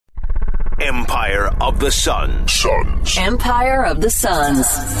Empire of the Suns. Empire of the Suns.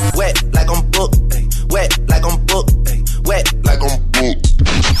 Wet like I'm booked. Wet like I'm booked. Wet like I'm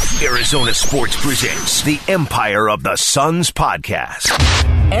booked. Arizona Sports presents the Empire of the Suns podcast.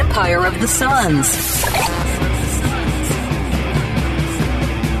 Empire of the Suns.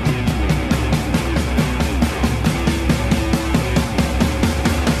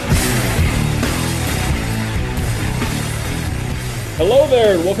 Hello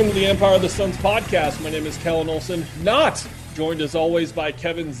there, and welcome to the Empire of the Suns podcast. My name is Kellen Olson, not joined as always by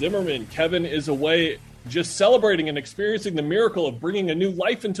Kevin Zimmerman. Kevin is away just celebrating and experiencing the miracle of bringing a new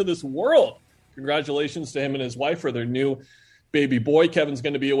life into this world. Congratulations to him and his wife for their new baby boy. Kevin's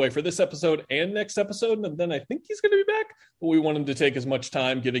going to be away for this episode and next episode, and then I think he's going to be back. But we want him to take as much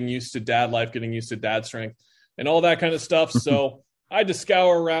time getting used to dad life, getting used to dad strength, and all that kind of stuff. So I had to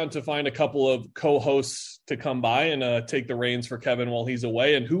scour around to find a couple of co-hosts to come by and take the reins for Kevin while he's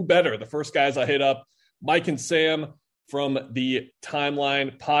away. And who better? The first guys I hit up, Mike and Sam from the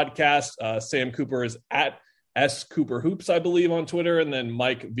Timeline podcast. Sam Cooper is at S Cooper Hoops, I believe, on Twitter. And then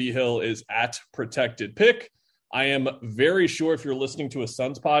Mike Vigil is at Protected Pick. I am very sure if you're listening to a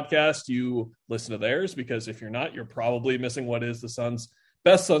Suns podcast, you listen to theirs, because if you're not, you're probably missing what is the Suns'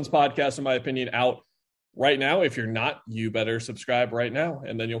 best Suns podcast, in my opinion, out right now. If you're not, you better subscribe right now,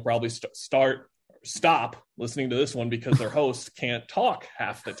 and then you'll probably stop listening to this one because their host can't talk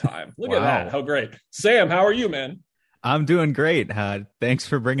half the time. Look at that. How great. Sam, how are you, man? I'm doing great. Thanks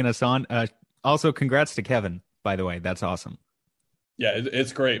for bringing us on. Also, congrats to Kevin, by the way. That's awesome. Yeah,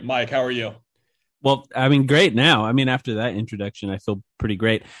 it's great. Mike, how are you? Well, I mean, great now. I mean, after that introduction, I feel pretty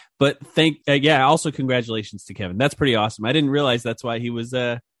great. But also congratulations to Kevin. That's pretty awesome. I didn't realize that's why he was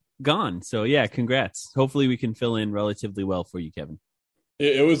gone. So yeah, congrats. Hopefully we can fill in relatively well for you, Kevin.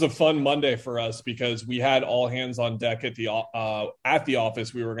 It was a fun Monday for us because we had all hands on deck at the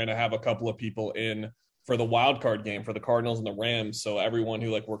office. We were going to have a couple of people in for the wild card game for the Cardinals and the Rams. So everyone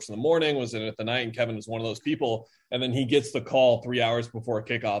who works in the morning was in at the night, and Kevin was one of those people. And then he gets the call 3 hours before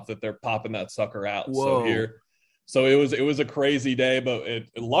kickoff that they're popping that sucker out. Whoa. So it was a crazy day, but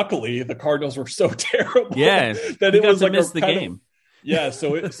luckily the Cardinals were so terrible that it was miss the game.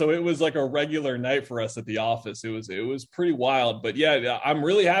 So it was like a regular night for us at the office. It was pretty wild, but yeah, I'm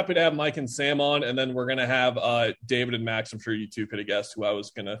really happy to have Mike and Sam on, and then we're gonna have David and Max. I'm sure you two could have guessed who I was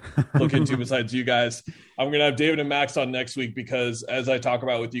gonna look into besides you guys. I'm gonna have David and Max on next week because, as I talk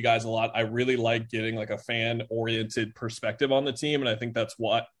about with you guys a lot, I really like getting a fan-oriented perspective on the team, and I think that's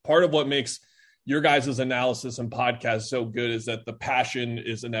part of what makes your guys' analysis and podcast so good is that the passion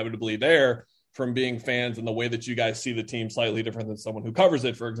is inevitably there from being fans, and the way that you guys see the team slightly different than someone who covers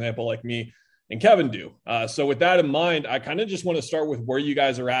it, for example, like me and Kevin do. So with that in mind, I kind of just want to start with where you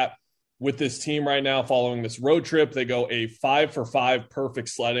guys are at with this team right now following this road trip. They go a 5-for-5 perfect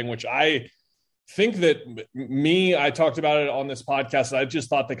sledding, which I think that I talked about it on this podcast. I just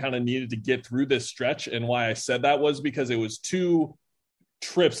thought they kind of needed to get through this stretch. And why I said that was because it was 2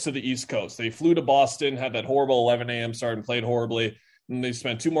 trips to the East Coast. They flew to Boston, had that horrible 11 a.m. start and played horribly. And they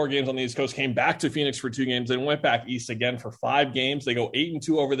spent 2 more games on the East Coast, came back to Phoenix for 2 games, then went back east again for 5 games. They go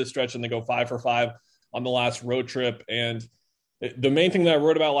 8-2 over the stretch, and they go 5-for-5 on the last road trip. And the main thing that I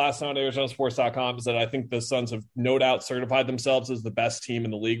wrote about last night on ArizonaSports.com is that I think the Suns have no doubt certified themselves as the best team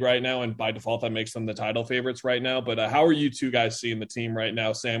in the league right now, and by default, that makes them the title favorites right now. But how are you two guys seeing the team right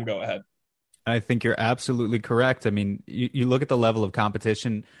now? Sam, go ahead. I think you're absolutely correct. I mean, you look at the level of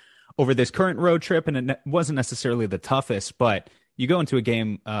competition over this current road trip, and it wasn't necessarily the toughest, but you go into a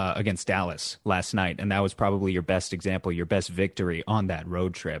game against Dallas last night, and that was probably your best example, your best victory on that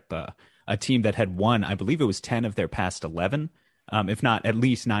road trip. A team that had won, I believe it was 10 of their past 11, if not at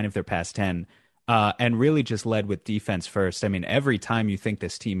least 9 of their past 10, and really just led with defense first. I mean, every time you think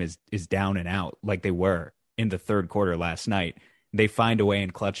this team is down and out, like they were in the third quarter last night, they find a way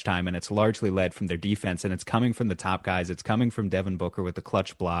in clutch time, and it's largely led from their defense, and it's coming from the top guys. It's coming from Devin Booker with the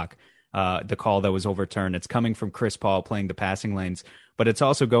clutch block. The call that was overturned. It's coming from Chris Paul playing the passing lanes, but it's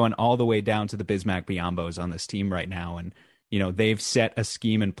also going all the way down to the Bismack Biyombo's on this team right now. And, they've set a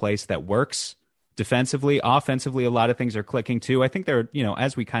scheme in place that works defensively. Offensively, a lot of things are clicking too. I think there,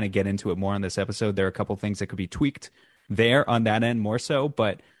 as we kind of get into it more on this episode, there are a couple things that could be tweaked there on that end more so.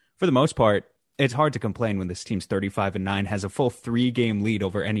 But for the most part, it's hard to complain when this team's 35-9, has a full 3-game lead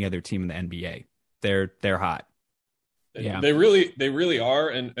over any other team in the NBA. They're hot. Yeah, they really are.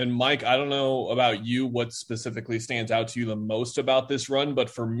 And Mike, I don't know about you, what specifically stands out to you the most about this run, but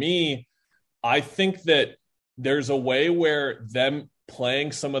for me, I think that there's a way where them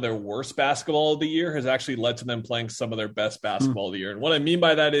playing some of their worst basketball of the year has actually led to them playing some of their best basketball of the year. And what I mean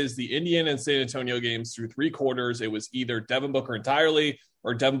by that is the Indiana and San Antonio games through 3 quarters, it was either Devin Booker entirely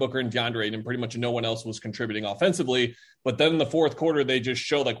or Devin Booker and DeAndre Ayton, and pretty much no one else was contributing offensively. But then in the fourth quarter, they just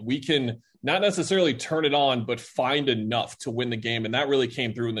showed like we can not necessarily turn it on, but find enough to win the game. And that really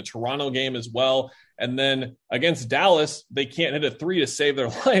came through in the Toronto game as well. And then against Dallas, they can't hit a three to save their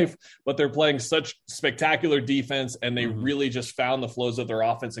life, but they're playing such spectacular defense, and they really just found the flows of their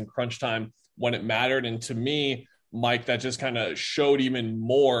offense in crunch time when it mattered. And to me, Mike, that just kind of showed even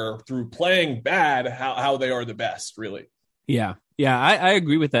more through playing bad how they are the best, really. Yeah, I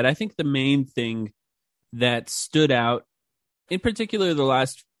agree with that. I think the main thing that stood out, in particular the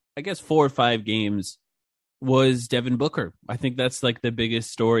last, I guess, 4 or 5 games, was Devin Booker. I think that's like the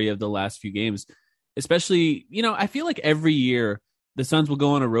biggest story of the last few games. Especially, I feel like every year the Suns will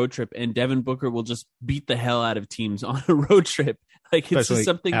go on a road trip and Devin Booker will just beat the hell out of teams on a road trip. Like, it's just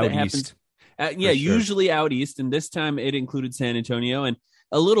something that happens. Usually out east. And this time it included San Antonio and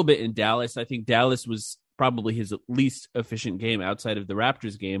a little bit in Dallas. I think Dallas was probably his least efficient game outside of the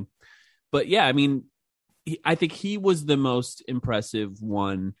Raptors game. But yeah, I mean, I think he was the most impressive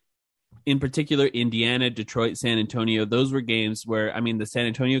one. In particular, Indiana, Detroit, San Antonio, those were games where, I mean, the San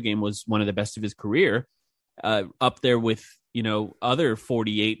Antonio game was one of the best of his career, up there with, other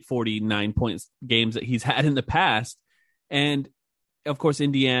 48, 49 points games that he's had in the past. And of course,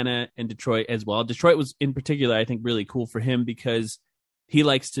 Indiana and Detroit as well. Detroit was in particular, I think, really cool for him because he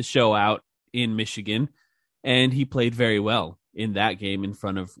likes to show out in Michigan, and he played very well in that game in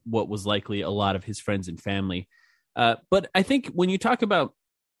front of what was likely a lot of his friends and family. But I think when you talk about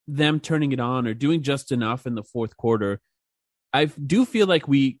them turning it on or doing just enough in the fourth quarter, I do feel like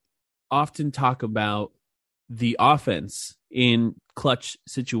we often talk about the offense in clutch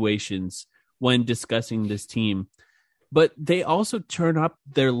situations when discussing this team, but they also turn up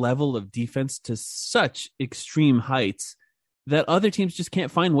their level of defense to such extreme heights that other teams just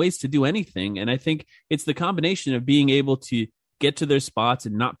can't find ways to do anything. And I think it's the combination of being able to get to their spots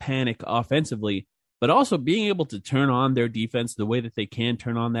and not panic offensively, but also being able to turn on their defense the way that they can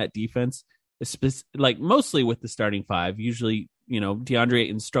turn on that defense, like mostly with the starting five. Usually, DeAndre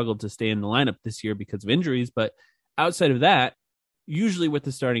Ayton struggled to stay in the lineup this year because of injuries, but outside of that, usually with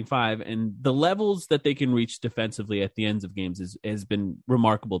the starting five, and the levels that they can reach defensively at the ends of games has been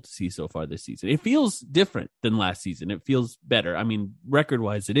remarkable to see so far this season. It feels different than last season. It feels better. I mean,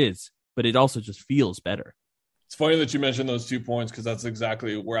 record-wise it is, but it also just feels better. It's funny that you mentioned those 2 points because that's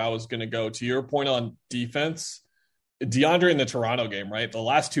exactly where I was going to go. To your point on defense, DeAndre in the Toronto game, right? The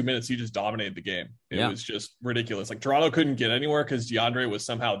last 2 minutes, he just dominated the game. It was just ridiculous. Like, Toronto couldn't get anywhere because DeAndre was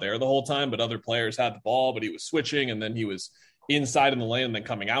somehow there the whole time, but other players had the ball, but he was switching, and then he was inside in the lane and then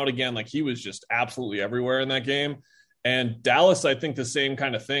coming out again. Like, he was just absolutely everywhere in that game. And Dallas, I think the same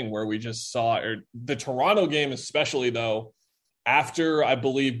kind of thing where we just saw, or the Toronto game especially, though, after I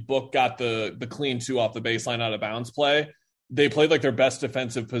believe Book got the clean 2 off the baseline out of bounds play, they played like their best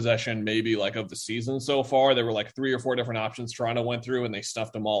defensive possession maybe like of the season so far. There were like 3 or 4 different options Toronto went through, and they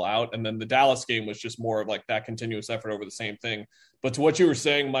stuffed them all out. And then the Dallas game was just more of like that continuous effort over the same thing. But to what you were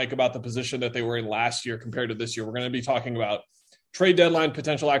saying, Mike, about the position that they were in last year compared to this year, we're going to be talking about trade deadline,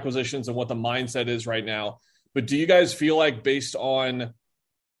 potential acquisitions, and what the mindset is right now. But do you guys feel like, based on,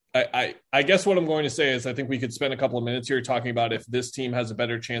 I guess what I'm going to say is I think we could spend a couple of minutes here talking about if this team has a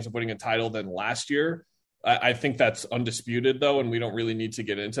better chance of winning a title than last year. I think that's undisputed, though, and we don't really need to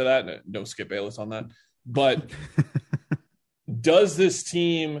get into that. No Skip Bayless on that. But does this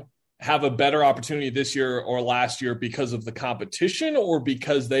team have a better opportunity this year or last year because of the competition, or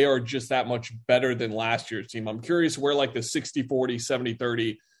because they are just that much better than last year's team? I'm curious where like the 60-40,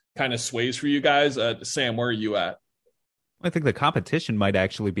 70-30 kind of sways for you guys. Sam, where are you at? I think the competition might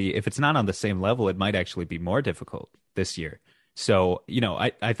actually be, if it's not on the same level, it might actually be more difficult this year. So,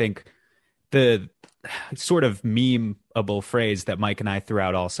 I think the sort of meme-able phrase that Mike and I threw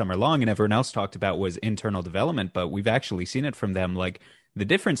out all summer long and everyone else talked about was internal development, but we've actually seen it from them. Like, the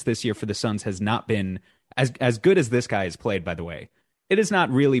difference this year for the Suns has not been as good as this guy has played, by the way. It has not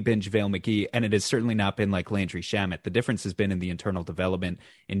really been JaVale McGee, and it has certainly not been like Landry Shamet. The difference has been in the internal development,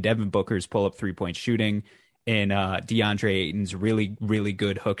 in Devin Booker's pull-up three-point shooting, in DeAndre Ayton's really, really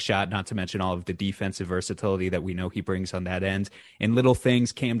good hook shot, not to mention all of the defensive versatility that we know he brings on that end. In little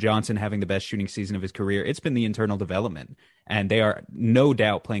things, Cam Johnson having the best shooting season of his career, it's been the internal development. And they are no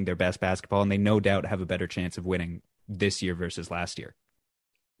doubt playing their best basketball, and they no doubt have a better chance of winning this year versus last year.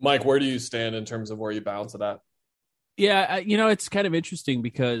 Mike, where do you stand in terms of where you balance it at? Yeah, it's kind of interesting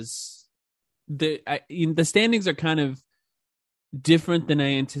because the standings are kind of different than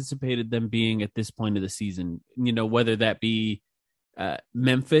I anticipated them being at this point of the season. Whether that be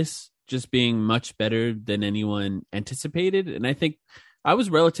Memphis just being much better than anyone anticipated. And I think I was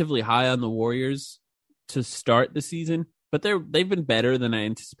relatively high on the Warriors to start the season. but they've been better than I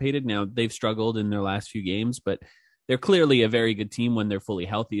anticipated. Now they've struggled in their last few games, but they're clearly a very good team when they're fully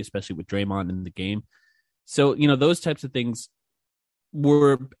healthy, especially with Draymond in the game. So, those types of things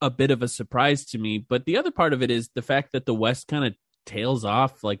were a bit of a surprise to me. But the other part of it is the fact that the West kind of tails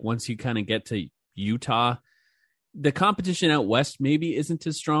off. Like once you kind of get to Utah, the competition out West maybe isn't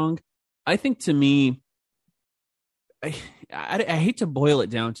as strong. I think to me, I hate to boil it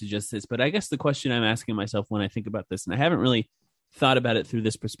down to just this, but I guess the question I'm asking myself when I think about this, and I haven't really thought about it through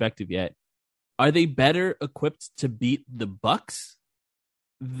this perspective yet, are they better equipped to beat the Bucks?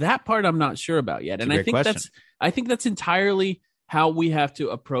 That part I'm not sure about yet. And I think that's entirely how we have to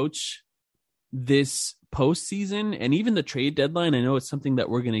approach this postseason and even the trade deadline. I know it's something that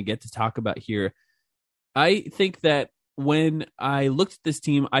we're going to get to talk about here. I think that when I looked at this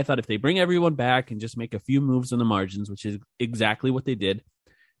team, I thought if they bring everyone back and just make a few moves on the margins, which is exactly what they did,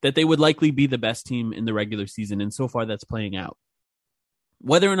 that they would likely be the best team in the regular season. And so far that's playing out.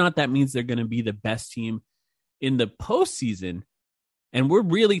 Whether or not that means they're going to be the best team in the postseason, and we're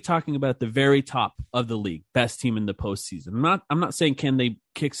really talking about the very top of the league, best team in the postseason. I'm not saying can they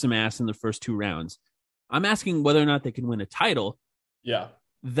kick some ass in the first 2 rounds. I'm asking whether or not they can win a title. Yeah.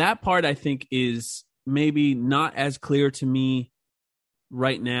 That part I think is maybe not as clear to me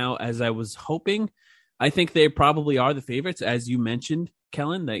right now as I was hoping. I think they probably are the favorites, as you mentioned,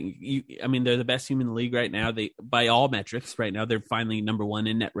 Kellen. They're the best team in the league right now. They, by all metrics, right now they're finally number 1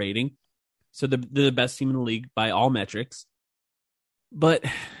 in net rating. So they're the best team in the league by all metrics. But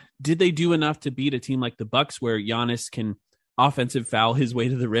did they do enough to beat a team like the Bucks, where Giannis can offensive foul his way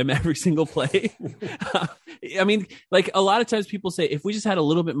to the rim every single play? Like a lot of times people say, if we just had a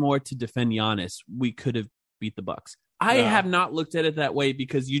little bit more to defend Giannis, we could have beat the Bucks. I have not looked at it that way,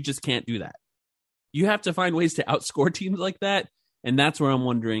 because you just can't do that. You have to find ways to outscore teams like that. And that's where I'm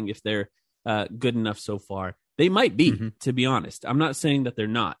wondering if they're good enough so far. They might be, to be honest. I'm not saying that they're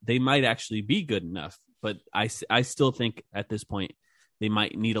not. They might actually be good enough, but I still think at this point they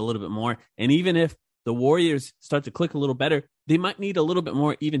might need a little bit more. And even if the Warriors start to click a little better, they might need a little bit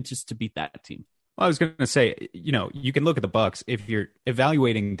more even just to beat that team. Well, I was going to say, you can look at the Bucks. If you're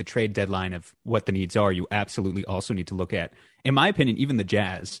evaluating the trade deadline of what the needs are, you absolutely also need to look at, in my opinion, even the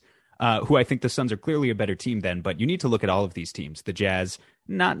Jazz, who I think the Suns are clearly a better team than, but you need to look at all of these teams. The Jazz,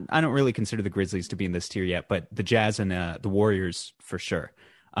 I don't really consider the Grizzlies to be in this tier yet, but the Jazz and the Warriors for sure.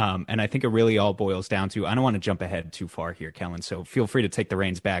 And I think it really all boils down to, I don't want to jump ahead too far here, Kellen, so feel free to take the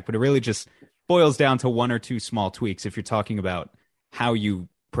reins back, but it really just boils down to 1 or 2 small tweaks if you're talking about how you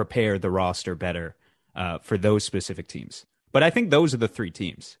prepare the roster better for those specific teams. But I think those are the 3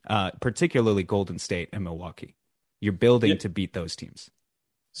 teams, particularly Golden State and Milwaukee. You're building to beat those teams.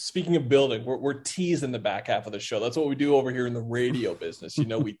 Speaking of building, we're teasing the back half of the show. That's what we do over here in the radio business.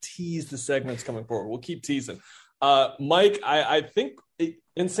 We tease the segments coming forward. We'll keep teasing. Mike, I think,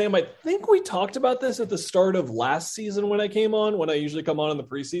 and Sam, I think we talked about this at the start of last season when I came on, when I usually come on in the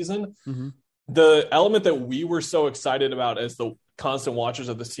preseason. Mm-hmm. The element that we were so excited about as the constant watchers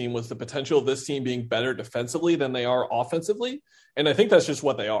of this team was the potential of this team being better defensively than they are offensively. And I think that's just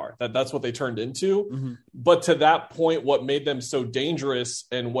what they are. That's what they turned into. Mm-hmm. But to that point, what made them so dangerous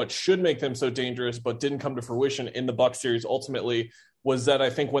and what should make them so dangerous but didn't come to fruition in the Bucks series ultimately was that I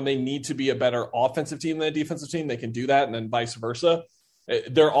think when they need to be a better offensive team than a defensive team, they can do that, and then vice versa.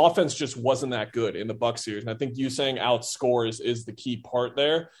 Their offense just wasn't that good in the Bucks series. And I think you saying outscores is the key part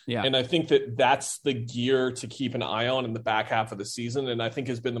there. Yeah. And I think that's the gear to keep an eye on in the back half of the season. And I think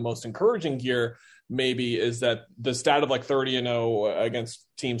has been the most encouraging gear maybe is that the stat of like 30-0 against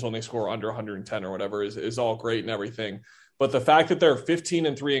teams when they score under 110 or whatever is all great and everything. But the fact that they're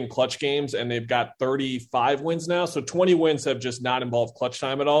 15-3 in clutch games and they've got 35 wins now, so 20 wins have just not involved clutch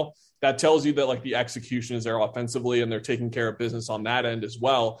time at all. That tells you that like the execution is there offensively and they're taking care of business on that end as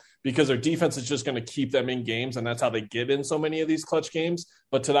well, because their defense is just going to keep them in games. And that's how they get in so many of these clutch games.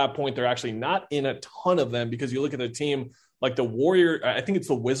 But to that point, they're actually not in a ton of them, because you look at the team like the Warrior, I think it's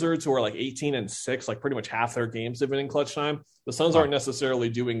the Wizards who are like 18-6, like pretty much half their games have been in clutch time. The Suns aren't necessarily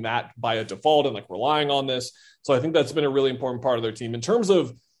doing that by a default and like relying on this. So I think that's been a really important part of their team in terms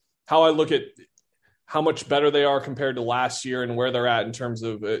of how I look at how much better they are compared to last year and where they're at in terms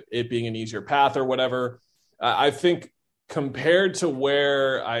of it being an easier path or whatever. I think compared to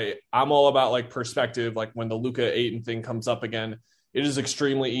where I'm all about like perspective, like when the Luka Ayton thing comes up again, it is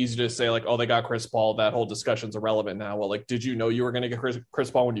extremely easy to say like, oh, they got Chris Paul. That whole discussion's irrelevant now. Well, like, did you know you were going to get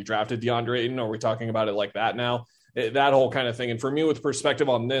Chris Paul when you drafted DeAndre Ayton? Or are we talking about it like that now? That whole kind of thing. And for me, with perspective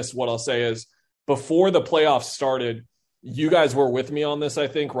on this, what I'll say is before the playoffs started, you guys were with me on this, I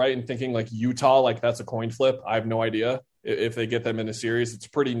think, right? And thinking like Utah, like that's a coin flip. I have no idea if they get them in a series. It's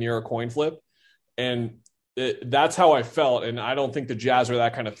pretty near a coin flip. And that's how I felt. And I don't think the Jazz are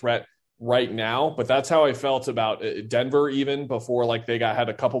that kind of threat right now, but that's how I felt about Denver, even before like they had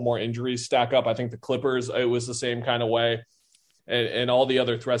a couple more injuries stack up. I think the Clippers, it was the same kind of way, and all the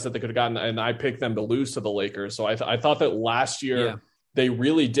other threats that they could have gotten. And I picked them to lose to the Lakers. So I thought that last year they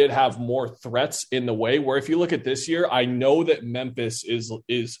really did have more threats in the way, where if you look at this year, I know that Memphis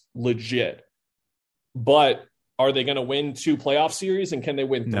is legit, but are they going to win 2 playoff series, and can they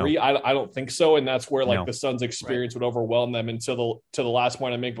win 3? No. I don't think so. And that's where the Suns' experience would overwhelm them. And to the last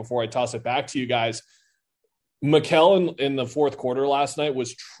point I make before I toss it back to you guys, Mikal in the fourth quarter last night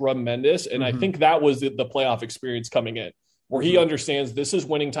was tremendous. And I think that was the playoff experience coming in, where he understands this is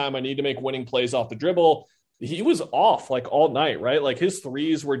winning time. I need to make winning plays off the dribble. He was off like all night, right? Like his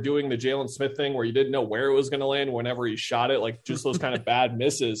threes were doing the Jalen Smith thing where you didn't know where it was going to land whenever he shot it, like just those kind of bad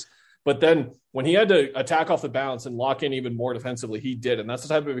misses. But then when he had to attack off the bounce and lock in even more defensively, he did. And that's the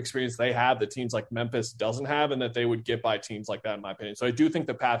type of experience they have that teams like Memphis doesn't have, and that they would get by teams like that, in my opinion. So I do think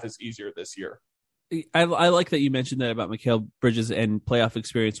the path is easier this year. I like that you mentioned that about Mikal Bridges and playoff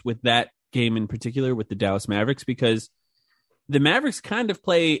experience with that game in particular with the Dallas Mavericks, because the Mavericks kind of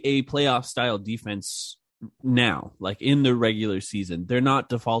play a playoff style defense now, like in the regular season. They're not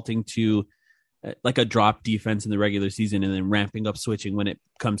defaulting to like a drop defense in the regular season and then ramping up switching when it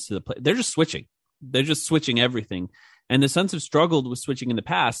comes to the play. They're just switching everything. And the Suns have struggled with switching in the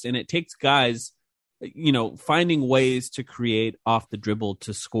past, and it takes guys, finding ways to create off the dribble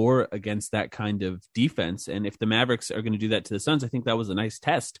to score against that kind of defense. And if the Mavericks are going to do that to the Suns, I think that was a nice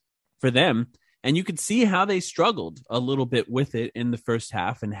test for them. And you could see how they struggled a little bit with it in the first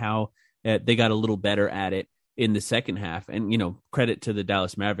half, and how they got a little better at it in the second half. And, credit to the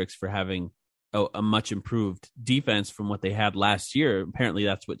Dallas Mavericks for having a much improved defense from what they had last year. Apparently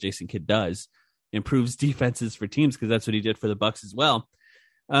that's what Jason Kidd does, improves defenses for teams, because that's what he did for the Bucks as well.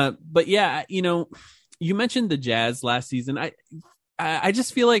 But yeah, you mentioned the Jazz last season. I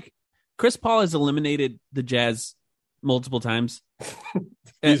just feel like Chris Paul has eliminated the Jazz multiple times.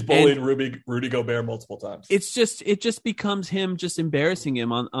 He's bullied Rudy Gobert multiple times. It just becomes him just embarrassing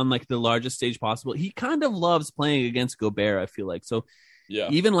him on like the largest stage possible. He kind of loves playing against Gobert, I feel like. So yeah.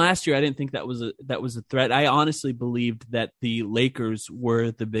 Even last year, I didn't think that was a threat. I honestly believed that the Lakers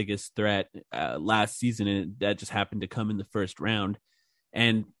were the biggest threat last season, and that just happened to come in the first round.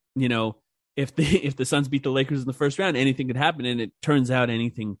 And if the Suns beat the Lakers in the first round, anything could happen, and it turns out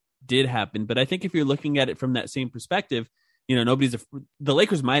anything did happen. But I think if you're looking at it from that same perspective, the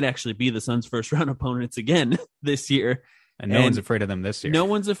Lakers might actually be the Suns' first round opponents again this year. And no one's afraid of them this year. No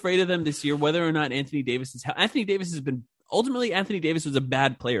one's afraid of them this year, whether or not Anthony Davis was a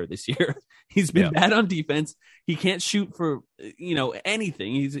bad player this year. He's been bad on defense. He can't shoot for,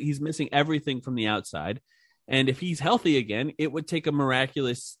 anything. He's missing everything from the outside. And if he's healthy again, it would take a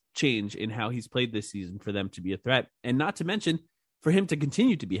miraculous change in how he's played this season for them to be a threat. And not to mention for him to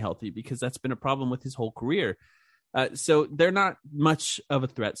continue to be healthy, because that's been a problem with his whole career. So they're not much of a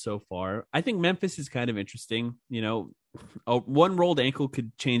threat so far. I think Memphis is kind of interesting. One rolled ankle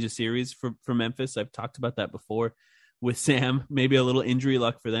could change a series for Memphis. I've talked about that before with Sam. Maybe a little injury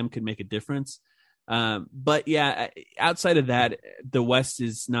luck for them could make a difference. But yeah, outside of that, the West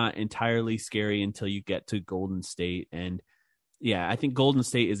is not entirely scary until you get to Golden State. And yeah, I think Golden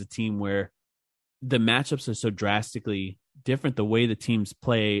State is a team where the matchups are so drastically different. The way the teams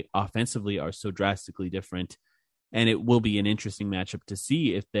play offensively are so drastically different. And it will be an interesting matchup to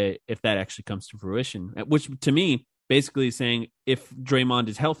see if that actually comes to fruition, which to me basically is saying if Draymond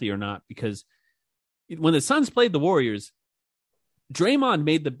is healthy or not, because when the Suns played the Warriors, Draymond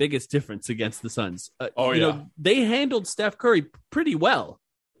made the biggest difference against the Suns. They handled Steph Curry pretty well,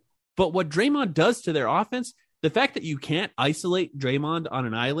 but what Draymond does to their offense, the fact that you can't isolate Draymond on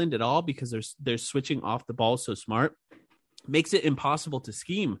an island at all because they're switching off the ball so smart, makes it impossible to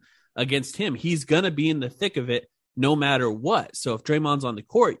scheme against him. He's going to be in the thick of it no matter what. So if Draymond's on the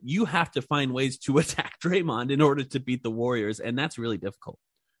court, you have to find ways to attack Draymond in order to beat the Warriors, and that's really difficult.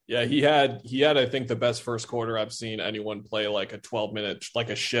 Yeah, he had I think the best first quarter I've seen anyone play, like a 12-minute, like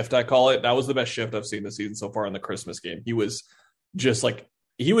a shift, I call it. That was the best shift I've seen this season so far in the Christmas game. He was just like,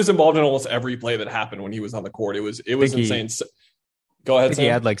 he was involved in almost every play that happened when he was on the court. It was insane. Go ahead,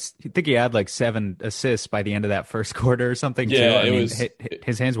 Sam. I think he had like 7 assists by the end of that first quarter or something. Yeah, too.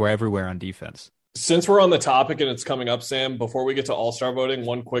 His hands were everywhere on defense. Since we're on the topic and it's coming up, Sam, before we get to All-Star voting,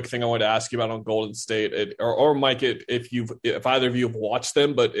 one quick thing I wanted to ask you about on Golden State, or Mike, if either of you have watched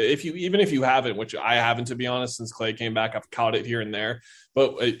them, but even if you haven't, which I haven't, to be honest, since Clay came back, I've caught it here and there.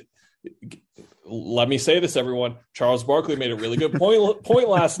 But let me say this, everyone. Charles Barkley made a really good point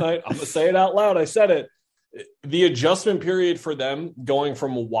last night. I'm going to say it out loud. I said it. the adjustment period for them going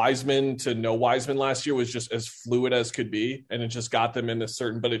from Wiseman to no Wiseman last year was just as fluid as could be. And it just got them into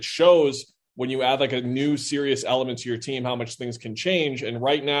but it shows when you add like a new serious element to your team, how much things can change. And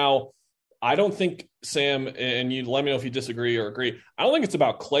right now, I don't think, Sam, and you let me know if you disagree or agree, I don't think it's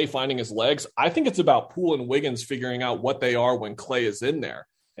about Klay finding his legs. I think it's about Poole and Wiggins figuring out what they are when Klay is in there.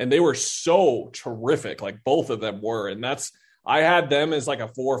 And they were so terrific, like both of them were. And I had them as like a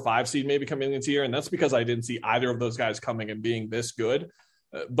 4 or 5 seed maybe coming into here, and that's because I didn't see either of those guys coming and being this good.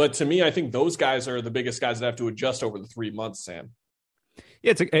 But to me, I think those guys are the biggest guys that have to adjust over the 3 months, Sam.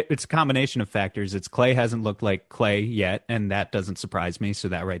 Yeah, it's a combination of factors. It's Klay hasn't looked like Klay yet, and that doesn't surprise me. So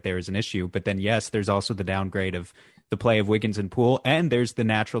that right there is an issue. But then, yes, there's also the downgrade of the play of Wiggins and Poole, and there's the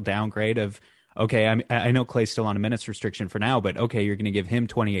natural downgrade of, okay, I know Klay's still on a minutes restriction for now, but okay, you're going to give him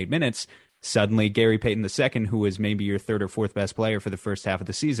 28 minutes. Suddenly, Gary Payton II, who was maybe your third or fourth best player for the first half of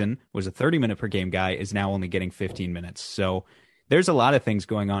the season, was a 30-minute per game guy, is now only getting 15 minutes. So there's a lot of things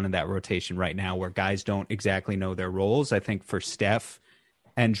going on in that rotation right now where guys don't exactly know their roles. I think for Steph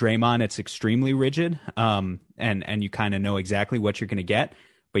and Draymond, it's extremely rigid, and you kind of know exactly what you're going to get.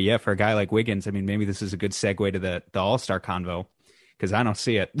 But yeah, for a guy like Wiggins, I mean, maybe this is a good segue to the All-Star convo, because I don't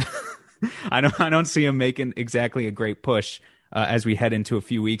see it. I don't see him making exactly a great push as we head into a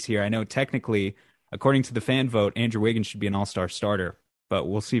few weeks here. I know technically, according to the fan vote, Andrew Wiggins should be an all-star starter, but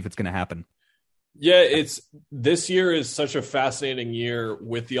we'll see if it's going to happen. Yeah, this year is such a fascinating year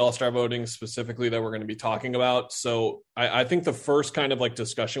with the all-star voting specifically that we're going to be talking about. So I think the first kind of like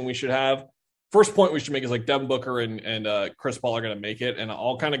discussion we should have, first point we should make is like Devin Booker and Chris Paul are going to make it. And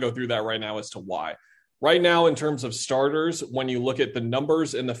I'll kind of go through that right now as to why. Right now, in terms of starters, when you look at the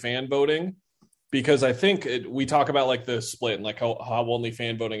numbers in the fan voting, because I think we talk about like the split and like how only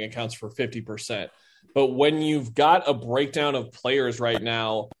fan voting accounts for 50%. But when you've got a breakdown of players right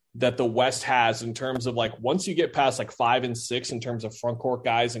now that the West has in terms of like once you get past like 5 and 6 in terms of front court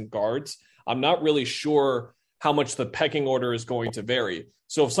guys and guards, I'm not really sure how much the pecking order is going to vary.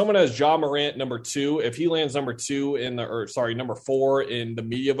 So if someone has Ja Morant number 2, if he lands number 4 in the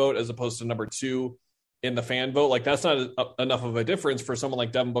media vote as opposed to number 2 in the fan vote, like that's not enough of a difference for someone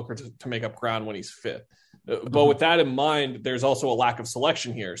like Devin Booker to make up ground when he's 5th. But with that in mind, there's also a lack of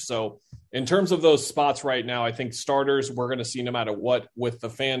selection here. So in terms of those spots right now, I think starters we're going to see no matter what with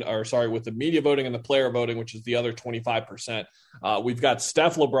the media voting and the player voting, which is the other 25%. We've got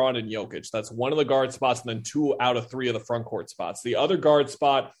Steph, LeBron, and Jokic. That's one of the guard spots, and then 2 out of 3 of the front court spots. The other guard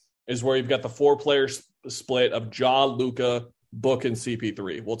spot is where you've got the 4-player split of Ja, Luka, Book, and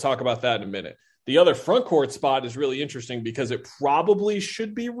CP3. We'll talk about that in a minute. The other front court spot is really interesting because it probably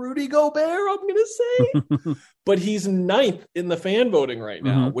should be Rudy Gobert, I'm going to say. But he's 9th in the fan voting right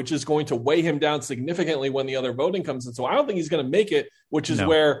now, which is going to weigh him down significantly when the other voting comes in. So I don't think he's going to make it, which is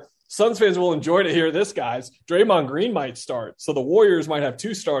where Suns fans will enjoy to hear this, guys. Draymond Green might start. So the Warriors might have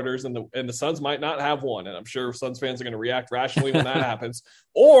 2 starters and the Suns might not have 1. And I'm sure Suns fans are going to react rationally when that happens.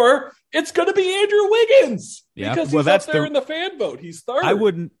 Or it's going to be Andrew Wiggins because he's up there in the fan vote. He's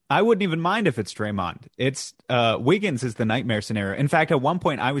 3rd. I wouldn't even mind if it's Draymond. It's Wiggins is the nightmare scenario. In fact, at one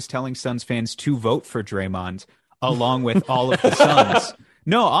point I was telling Suns fans to vote for Draymond along with all of the Suns.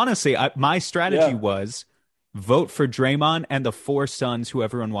 No, honestly, my strategy was vote for Draymond and the 4 Suns who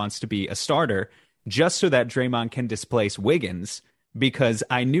everyone wants to be a starter, just so that Draymond can displace Wiggins, because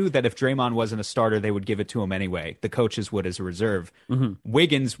I knew that if Draymond wasn't a starter, they would give it to him anyway. The coaches would as a reserve.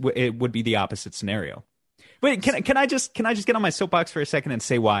 Wiggins, it would be the opposite scenario. Wait, can I just get on my soapbox for a second and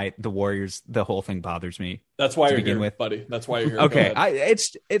say why the Warriors, the whole thing bothers me? That's why you're here, buddy. That's why you're here. Okay,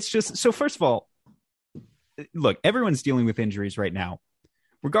 it's just, so first of all, look, everyone's dealing with injuries right now.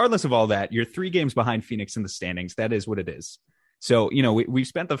 Regardless of all that, you're 3 games behind Phoenix in the standings. That is what it is. So, we've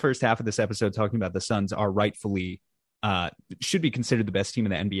spent the first half of this episode talking about the Suns are rightfully should be considered the best team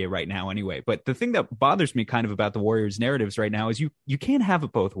in the NBA right now anyway. But the thing that bothers me kind of about the Warriors narratives right now is you can't have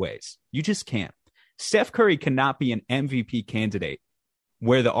it both ways. You just can't. Steph Curry cannot be an MVP candidate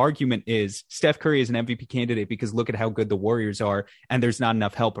where the argument is Steph Curry is an MVP candidate because look at how good the Warriors are and there's not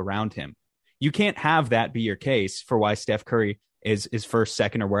enough help around him. You can't have that be your case for why Steph Curry is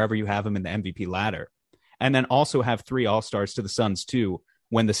 1st, 2nd, or wherever you have him in the MVP ladder. And then also have 3 All-Stars to the Suns too,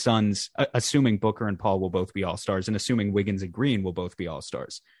 when the Suns, assuming Booker and Paul will both be All-Stars and assuming Wiggins and Green will both be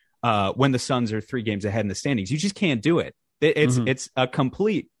All-Stars, when the Suns are 3 games ahead in the standings. You just can't do it. It's a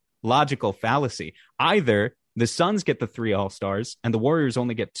complete logical fallacy. Either the Suns get the 3 All-Stars and the Warriors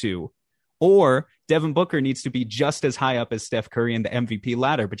only get 2, or Devin Booker needs to be just as high up as Steph Curry in the MVP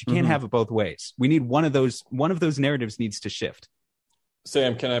ladder, but you can't have it both ways. We need one of those narratives needs to shift.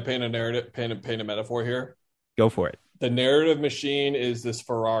 Sam, can I paint a narrative, paint a metaphor here? Go for it. The narrative machine is this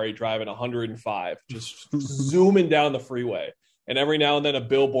Ferrari driving 105, just zooming down the freeway. And every now and then a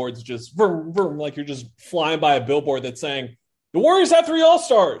billboard's just vroom, vroom, like you're just flying by a billboard that's saying, the Warriors have 3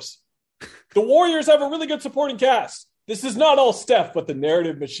 All-Stars. The Warriors have a really good supporting cast. This is not all Steph, but the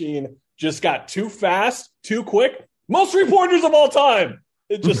narrative machine just got too fast, too quick. Most 3-pointers of all time.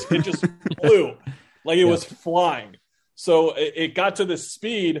 It just flew like it was flying. So it got to this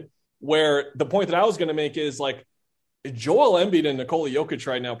speed where the point that I was going to make is like Joel Embiid and Nikola Jokic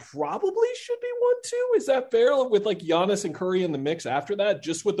right now probably should be 1-2. Is that fair with like Giannis and Curry in the mix after that?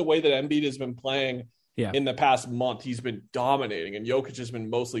 Just with the way that Embiid has been playing in the past month, he's been dominating, and Jokic has been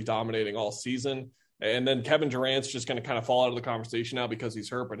mostly dominating all season. And then Kevin Durant's just going to kind of fall out of the conversation now because he's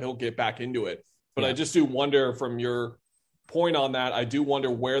hurt, but he'll get back into it. But I just do wonder, from your point on that, I do wonder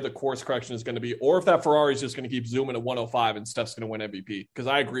where the course correction is going to be, or if that Ferrari is just going to keep zooming at 105 and Steph's going to win MVP. Because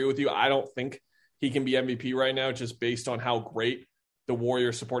I agree with you. I don't think he can be MVP right now just based on how great the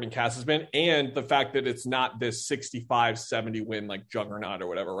Warriors supporting cast has been, and the fact that it's not this 65-70 win like juggernaut or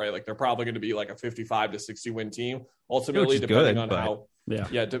whatever, right? Like they're probably going to be like a 55-60 win team ultimately, depending on how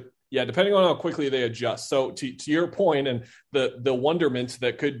depending on how quickly they adjust. So to your point, and the wonderment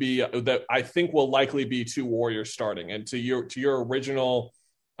that could be that I think will likely be 2 Warriors starting, and to your original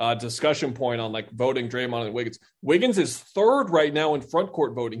discussion point on like voting Draymond and Wiggins. Wiggins is 3rd right now in front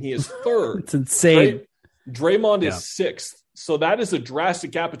court voting. He is 3rd. It's insane. Right? Draymond is 6th. So that is a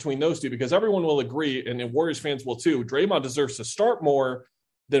drastic gap between those two, because everyone will agree, and Warriors fans will too, Draymond deserves to start more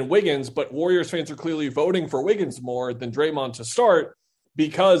than Wiggins, but Warriors fans are clearly voting for Wiggins more than Draymond to start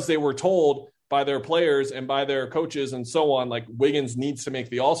because they were told by their players and by their coaches and so on, like Wiggins needs to make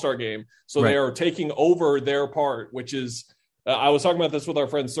the All-Star game. So they are taking over their part, which is I was talking about this with our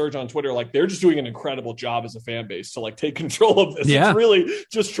friend Serge on Twitter. Like they're just doing an incredible job as a fan base to like take control of this. Yeah. It's really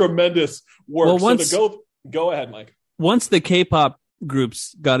just tremendous work. Well, go ahead, Mike. Once the K-pop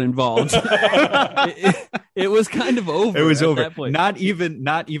groups got involved, it was kind of over. It was at over. That point. Not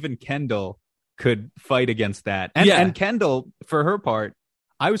even Kendall could fight against that. And Kendall, for her part,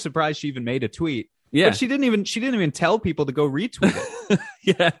 I was surprised she even made a tweet. Yeah, but she didn't even tell people to go retweet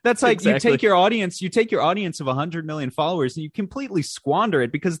it. That's like exactly. you take your audience of 100 million followers and you completely squander it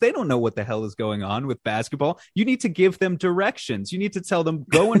because they don't know what the hell is going on with basketball. You need to give them directions. You need to tell them,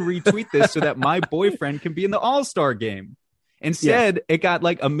 go and retweet this so that my boyfriend can be in the All-Star game. Instead, it got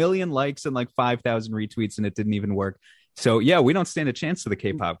like 1 million likes and like 5,000 retweets, and it didn't even work. So yeah, we don't stand a chance to the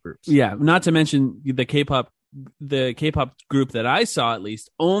K-pop groups. Yeah, not to mention the K-pop group that I saw at least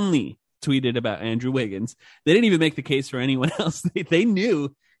only tweeted about Andrew Wiggins. They didn't even make the case for anyone else. They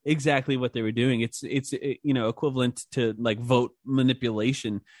knew exactly what they were doing. It's equivalent to like vote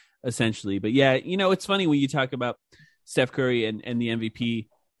manipulation essentially. But yeah, it's funny when you talk about Steph Curry and the MVP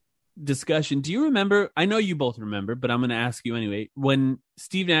discussion. Do you remember? I know you both remember, but I'm going to ask you anyway. When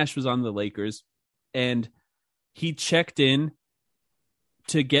Steve Nash was on the Lakers and he checked in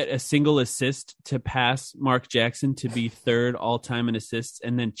to get a single assist to pass Mark Jackson to be 3rd all-time in assists,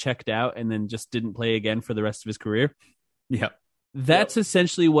 and then checked out and then just didn't play again for the rest of his career. Yeah. That's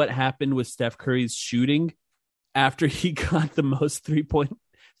essentially what happened with Steph Curry's shooting after he got the most three-pointers.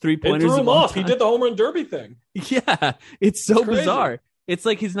 It threw him off. He did the home run derby thing. Yeah. It's so bizarre. It's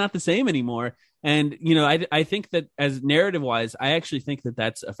like he's not the same anymore. And, I think that as narrative-wise, I actually think that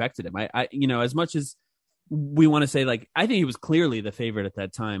that's affected him. I as much as we want to say, like, I think he was clearly the favorite at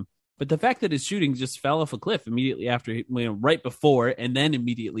that time, but the fact that his shooting just fell off a cliff immediately after, right before and then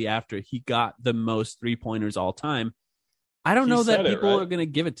immediately after he got the most 3-pointers all time, I don't know that people are going to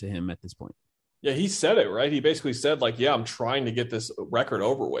give it to him at this point. Yeah, he said it, right? He basically said, like, yeah, I'm trying to get this record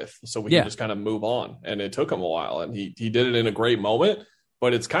over with so we can just kind of move on. And it took him a while, and he did it in a great moment,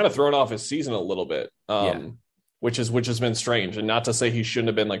 but it's kind of thrown off his season a little bit. Which has been strange, and not to say he shouldn't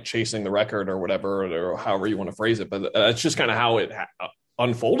have been like chasing the record or whatever, or however you want to phrase it, but that's just kind of how it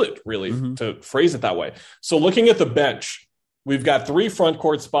unfolded, really, to phrase it that way. So looking at the bench, we've got 3 front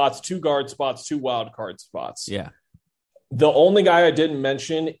court spots, 2 guard spots, 2 wild card spots. Yeah. The only guy I didn't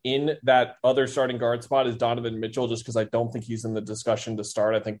mention in that other starting guard spot is Donovan Mitchell, just because I don't think he's in the discussion to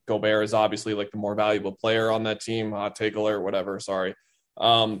start. I think Gobert is obviously like the more valuable player on that team. Hot take alert, whatever. Sorry.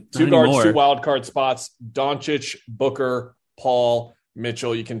 2 guards, 2 wild card spots, Doncic, Booker, Paul,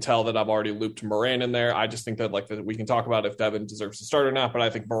 Mitchell. You can tell that I've already looped Morant in there. I just think that we can talk about if Devin deserves to start or not, but I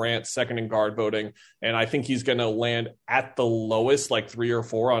think Morant's second in guard voting, and I think he's going to land at the lowest, like 3 or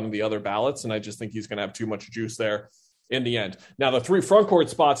 4 on the other ballots, and I just think he's going to have too much juice there in the end. Now, the 3 front court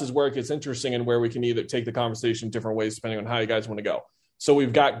spots is where it gets interesting and where we can either take the conversation different ways depending on how you guys want to go. So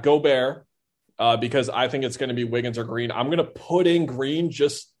we've got Gobert, because I think it's going to be Wiggins or Green. I'm going to put in Green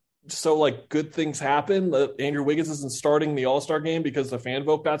just so like good things happen. Andrew Wiggins isn't starting the All-Star game because the fan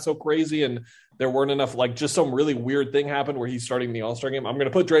vote got so crazy and there weren't enough, like just some really weird thing happened where he's starting the All-Star game. I'm going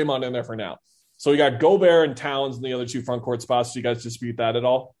to put Draymond in there for now. So we got Gobert and Towns in the other two front court spots. Do you guys dispute that at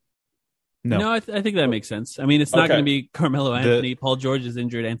all? No, I think that makes sense. I mean, it's not going to be Carmelo Anthony. Paul George is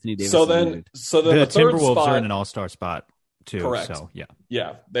injured. Anthony Davis is injured. So the third Timberwolves spot, are in an all-star spot too. Correct. So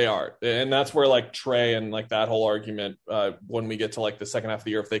yeah, they are, and that's where like Trey and like that whole argument. When we get to like the second half of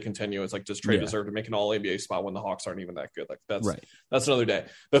the year, if they continue, it's like, does Trey deserve to make an All NBA spot when the Hawks aren't even that good? Like that's another day.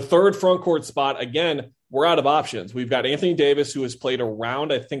 The third front court spot, again, we're out of options. We've got Anthony Davis, who has played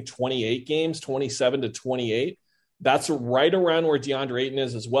around, I think, 28 games, 27 to 28. That's right around where DeAndre Ayton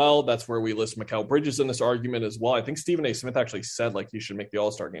is as well. That's where we list Mikal Bridges in this argument as well. I think Stephen A. Smith actually said like he should make the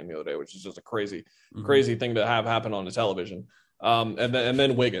All-Star game the other day, which is just a crazy thing to have happen on the television. And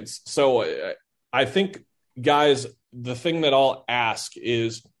then Wiggins. So I think, guys, the thing that I'll ask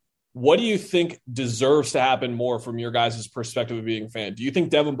is, what do you think deserves to happen more from your guys' perspective of being a fan? Do you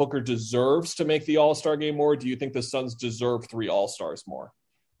think Devin Booker deserves to make the All-Star game more? Do you think the Suns deserve 3 All-Stars more?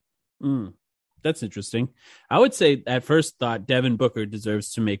 That's interesting. I would say at first thought Devin Booker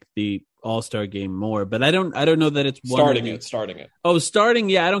deserves to make the All-Star game more, but I don't know that it's starting it. Oh, starting.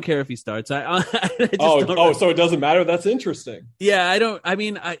 Yeah. I don't care if he starts. I so it doesn't matter. That's interesting. Yeah.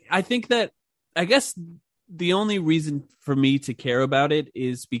 I think that, I guess the only reason for me to care about it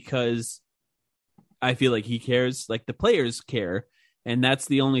is because I feel like he cares, like the players care. And that's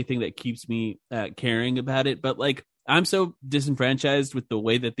the only thing that keeps me caring about it. But like, I'm so disenfranchised with the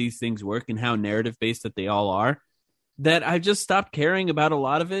way that these things work and how narrative based that they all are, that I've just stopped caring about a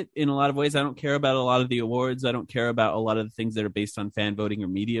lot of it. In a lot of ways, I don't care about a lot of the awards. I don't care about a lot of the things that are based on fan voting or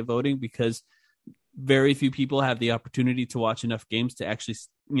media voting, because very few people have the opportunity to watch enough games to actually,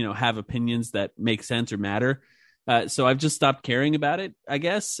 have opinions that make sense or matter. So I've just stopped caring about it, I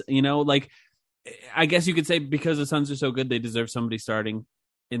guess. I guess you could say because the Suns are so good, they deserve somebody starting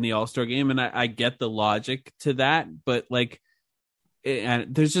in the All-Star game. And I get the logic to that, but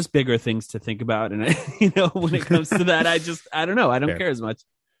and there's just bigger things to think about. And when it comes to that, I don't know. I don't care as much.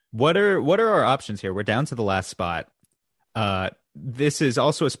 What are our options here? We're down to the last spot. This is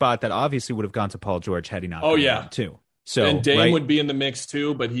also a spot that obviously would have gone to Paul George had he not. Oh yeah, too. So and Dame would be in the mix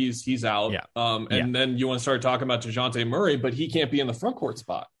too, but he's out. Yeah. Then you want to start talking about DeJounte Murray, but he can't be in the front court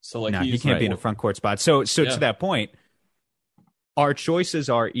spot. So he can't be in a front court spot. So to that point, our choices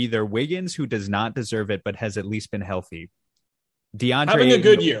are either Wiggins, who does not deserve it but has at least been healthy. DeAndre having a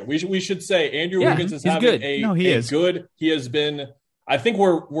good year. We should say Andrew Wiggins is having good. Good. He has been. I think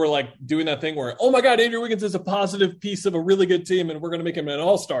we're like doing that thing where, oh my God, Andrew Wiggins is a positive piece of a really good team, and we're going to make him an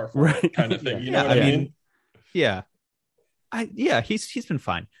all-star kind of thing. You know what I mean? Yeah. He's been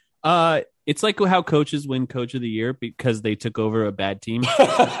fine. It's like how coaches win Coach of the Year because they took over a bad team. Shout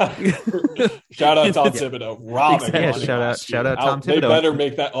out Tom Thibodeau. Shout out Tom Thibodeau. They better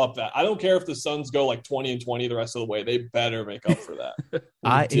make that up. I don't care if the Suns go like 20-20 the rest of the way. They better make up for that.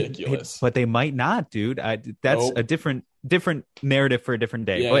 Ridiculous. But they might not, dude. That's a different narrative for a different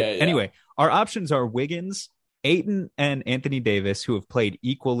day. Anyway, our options are Wiggins, Ayton, and Anthony Davis, who have played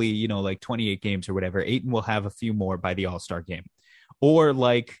equally, 28 games or whatever. Ayton will have a few more by the All-Star game. Or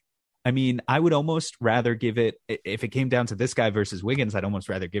I would almost rather give it, if it came down to this guy versus Wiggins, I'd almost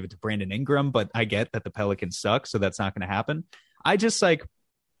rather give it to Brandon Ingram, but I get that the Pelicans suck, so that's not going to happen. I just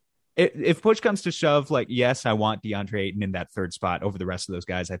if push comes to shove, yes, I want DeAndre Ayton in that third spot over the rest of those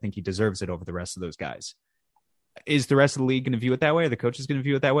guys. I think he deserves it over the rest of those guys. Is the rest of the league going to view it that way? Are the coaches going to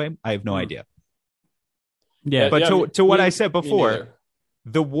view it that way? I have no idea. Yeah. But to what I said before,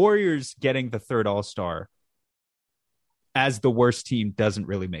 the Warriors getting the third All-Star as the worst team doesn't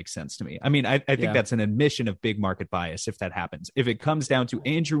really make sense to me. I mean, I think that's an admission of big market bias if that happens. If it comes down to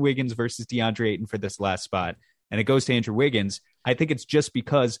Andrew Wiggins versus DeAndre Ayton for this last spot, and it goes to Andrew Wiggins, I think it's just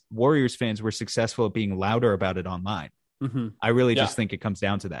because Warriors fans were successful at being louder about it online. Mm-hmm. I really just think it comes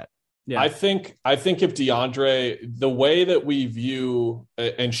down to that. Yeah. I think if DeAndre, the way that we view,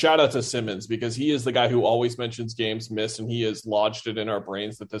 and shout out to Simmons, because he is the guy who always mentions games missed, and he has lodged it in our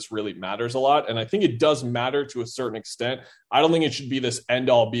brains that this really matters a lot. And I think it does matter to a certain extent. I don't think it should be this end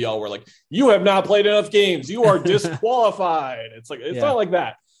all be all where you have not played enough games, you are disqualified. It's not like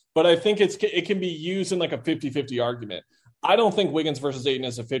that. But I think it can be used in a 50-50 argument. I don't think Wiggins versus Ayton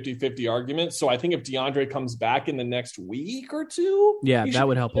is a 50-50 argument. So I think if DeAndre comes back in the next week or two, that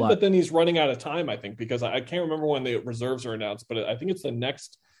would help a lot. But then he's running out of time, I think, because I can't remember when the reserves are announced, but I think it's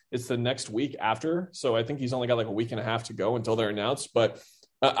the next week after. So I think he's only got a week and a half to go until they're announced. But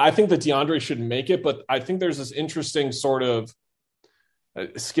I think that DeAndre should make it. But I think there's this interesting sort of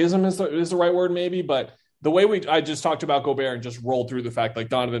schism is the right word maybe, but the way I just talked about Gobert and just rolled through the fact like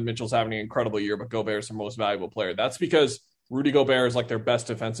Donovan Mitchell's having an incredible year, but Gobert's the most valuable player. That's because Rudy Gobert is like their best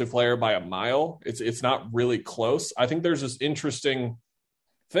defensive player by a mile. It's not really close. I think there's this interesting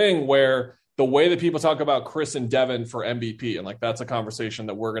thing where the way that people talk about Chris and Devin for MVP, and like that's a conversation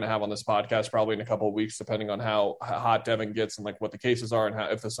that we're going to have on this podcast probably in a couple of weeks, depending on how hot Devin gets and like what the cases are and how,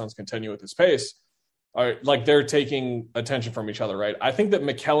 if the Suns continue with his pace. Are like they're taking attention from each other, right? I think that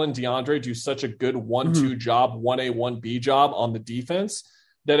Mikal and DeAndre do such a good 1-2 job, 1A, 1B job on the defense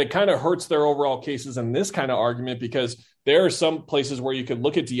that it kind of hurts their overall cases in this kind of argument, because there are some places where you could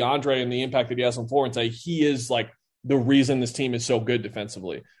look at DeAndre and the impact that he has on the floor and say he is like the reason this team is so good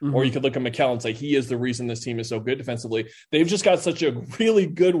defensively. Or you could look at Mikal and say he is the reason this team is so good defensively. They've just got such a really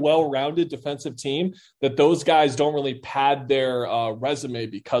good, well-rounded defensive team that those guys don't really pad their resume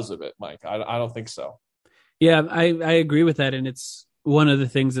because of it, Mike. I don't think so. Yeah, I agree with that. And it's one of the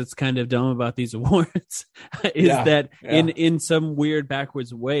things that's kind of dumb about these awards is that in some weird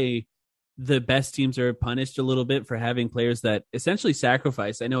backwards way, the best teams are punished a little bit for having players that essentially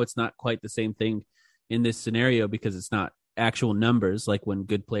sacrifice. I know it's not quite the same thing in this scenario because it's not actual numbers like when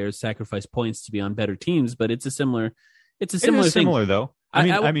good players sacrifice points to be on better teams, but it's a similar thing. Similar though.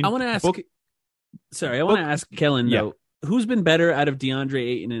 I want to ask. I want to ask Kellen though, who's been better out of DeAndre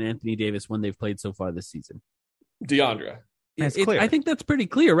Ayton and Anthony Davis when they've played so far this season? DeAndre. It's clear. I think that's pretty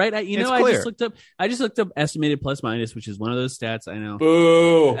clear, right? I clear. just looked up estimated plus minus, which is one of those stats. I know.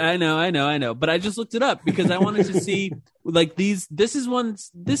 Boo. I know. But I just looked it up because I wanted to see like these. This is one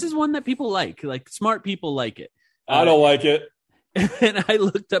that people like smart people like it. I don't like it. And I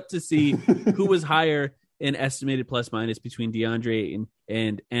looked up to see who was higher in estimated plus minus between DeAndre Ayton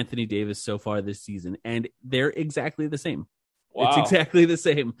and Anthony Davis so far this season, and they're exactly the same. Wow. It's exactly the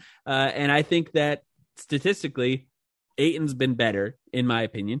same. And I think that statistically, Ayton's been better, in my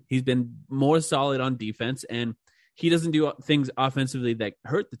opinion. He's been more solid on defense, and he doesn't do things offensively that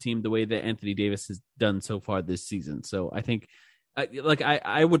hurt the team the way that Anthony Davis has done so far this season. So I think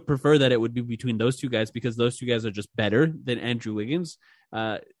I would prefer that it would be between those two guys because those two guys are just better than Andrew Wiggins.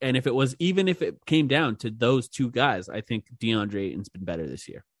 And if it came down to those two guys, I think DeAndre Ayton's been better this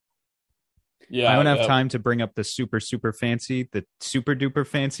year. Yeah, I don't have time to bring up the super duper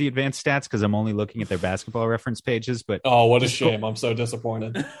fancy advanced stats because I'm only looking at their basketball reference pages. But what a shame! I'm so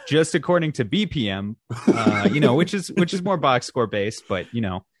disappointed. Just according to BPM, which is more box score based, but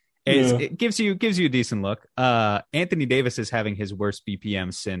it gives you a decent look. Anthony Davis is having his worst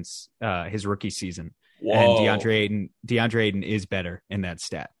BPM since his rookie season, and DeAndre Ayton is better in that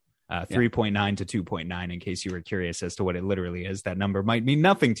stat. 3.9 to 2.9, in case you were curious as to what it literally is. That number might mean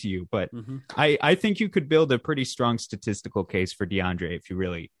nothing to you, but I think you could build a pretty strong statistical case for DeAndre if you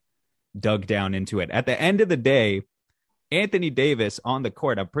really dug down into it. At the end of the day, Anthony Davis on the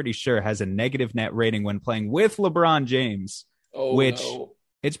court, I'm pretty sure, has a negative net rating when playing with LeBron James,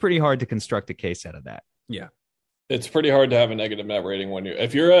 it's pretty hard to construct a case out of that. Yeah. It's pretty hard to have a negative net rating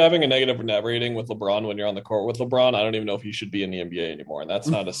if you're having a negative net rating with LeBron when you're on the court with LeBron. I don't even know if he should be in the NBA anymore. And that's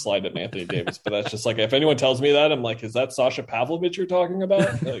not a slight at Anthony Davis, but that's just like, if anyone tells me that, I'm like, is that Sasha Pavlovich you're talking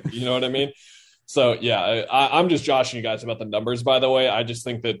about? Like, you know what I mean? So yeah, I'm just joshing you guys about the numbers, by the way. I just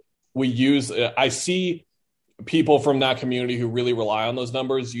think that I see people from that community who really rely on those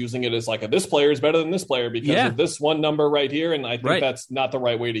numbers using it as like this player is better than this player because of this one number right here. And I think that's not the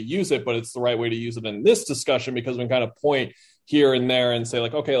right way to use it, but it's the right way to use it in this discussion because we can kind of point here and there and say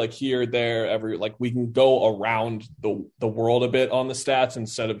like, okay, like here, there, we can go around the world a bit on the stats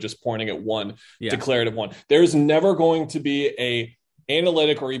instead of just pointing at one declarative one. There's never going to be a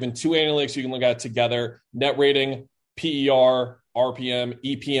analytic or even two analytics you can look at together: net rating, PER, RPM,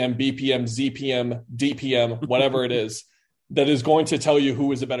 EPM, BPM, ZPM, DPM, whatever it is, that is going to tell you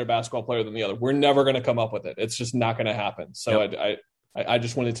who is a better basketball player than the other. We're never going to come up with it. It's just not going to happen. So I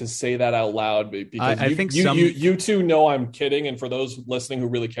just wanted to say that out loud because I think you two know I'm kidding. And for those listening who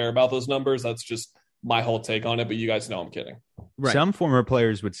really care about those numbers, that's just my whole take on it. But you guys know I'm kidding. Right. Some former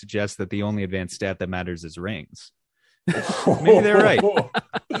players would suggest that the only advanced stat that matters is rings. Maybe they're right.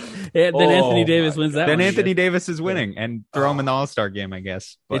 Then Anthony Davis wins that. Then Anthony Davis is winning and throw him in the All-Star game, I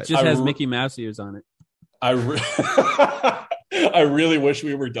guess. But it just has Mickey Mouse ears on it. I really wish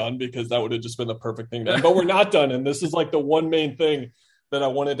we were done because that would have just been the perfect thing. But we're not done. And this is like the one main thing that I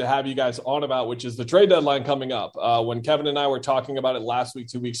wanted to have you guys on about, which is the trade deadline coming up. When Kevin and I were talking about it last week,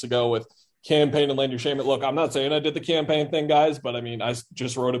 2 weeks ago with campaign and Landry Shamet. Look, I'm not saying I did the campaign thing, guys, but I mean, I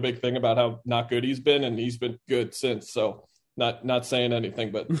just wrote a big thing about how not good he's been, and he's been good since. So not saying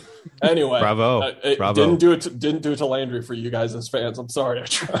anything, but anyway, bravo. Didn't do it to Landry for you guys as fans. I'm sorry. I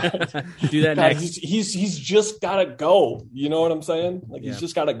tried. Do that guys, next. He's just gotta go. You know what I'm saying? Like he's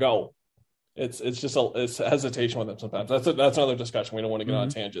just gotta go. It's just it's hesitation with them sometimes. That's another discussion. We don't want to get on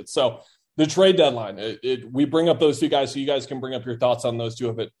a tangent. So the trade deadline, we bring up those two guys so you guys can bring up your thoughts on those two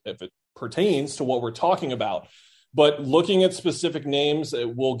if it pertains to what we're talking about. But looking at specific names,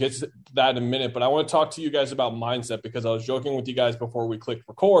 we'll get to that in a minute. But I want to talk to you guys about mindset, because I was joking with you guys before we clicked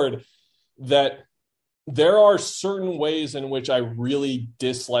record that there are certain ways in which I really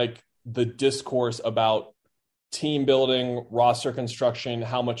dislike the discourse about team building, roster construction,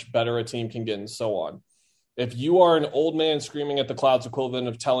 how much better a team can get, and so on. If you are an old man screaming at the clouds equivalent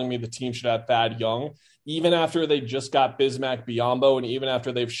of telling me the team should have Thad Young, even after they just got Bismack Biyombo, and even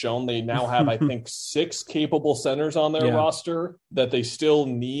after they've shown they now have, I think, 6 capable centers on their roster, that they still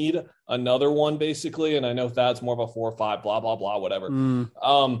need another one, basically. And I know Thad's more of a 4 or 5, blah, blah, blah, whatever.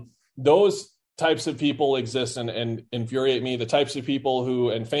 Those types of people exist and infuriate me. The types of people who,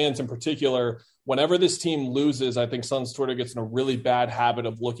 and fans in particular, whenever this team loses, I think Suns Twitter gets in a really bad habit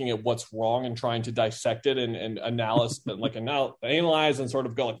of looking at what's wrong and trying to dissect it and analyze and sort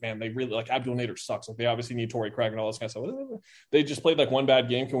of go like, man, they really, like, Abdul Nader sucks. Like, they obviously need Torrey Craig and all this kind of stuff. They just played like one bad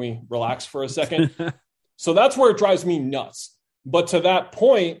game. Can we relax for a second? So that's where it drives me nuts. But to that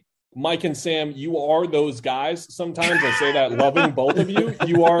point, Mike and Sam, you are those guys. Sometimes I say that loving both of you.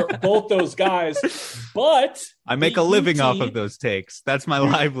 You are both those guys, but I make a living off of those takes. That's my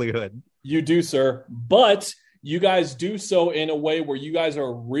livelihood. You do, sir. But you guys do so in a way where you guys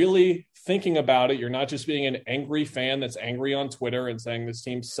are really thinking about it. You're not just being an angry fan that's angry on Twitter and saying this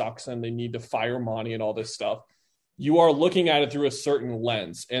team sucks and they need to fire Monty and all this stuff. You are looking at it through a certain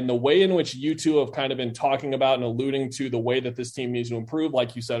lens. And the way in which you two have kind of been talking about and alluding to the way that this team needs to improve,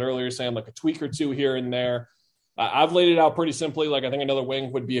 like you said earlier, Sam, like a tweak or two here and there. I've laid it out pretty simply. Like, I think another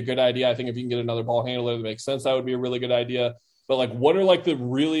wing would be a good idea. I think if you can get another ball handler that makes sense, that would be a really good idea. But like, what are like the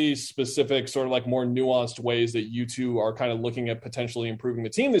really specific, sort of like more nuanced ways that you two are kind of looking at potentially improving the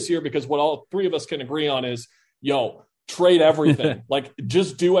team this year? Because what all three of us can agree on is, trade everything. Like,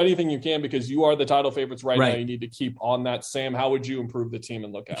 just do anything you can, because you are the title favorites right now. You need to keep on that. Sam, how would you improve the team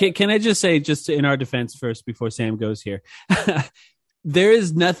and look at it? Can I just say, just in our defense first, before Sam goes here, there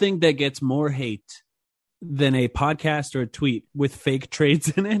is nothing that gets more hate than a podcast or a tweet with fake trades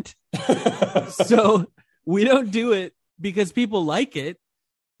in it. So we don't do it because people like it,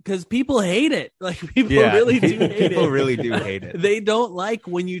 because people hate it. Like, people really do hate it. People really do hate it. They don't like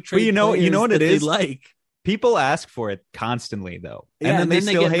when you trade. Well, you know what it is? Like, people ask for it constantly, though, and then they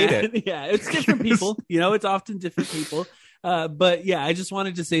still hate it. Yeah, it's different people. It's often different people. But yeah, I just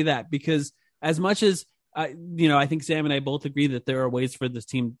wanted to say that, because as much as I think Sam and I both agree that there are ways for this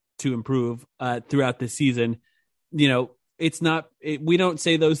team to improve throughout this season. It's not. We don't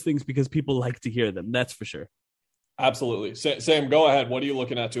say those things because people like to hear them. That's for sure. Absolutely. Sam, go ahead. What are you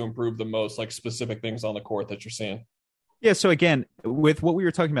looking at to improve the most, like specific things on the court that you're seeing? Yeah, so again, with what we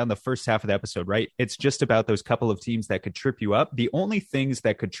were talking about in the first half of the episode, right? It's just about those couple of teams that could trip you up. The only things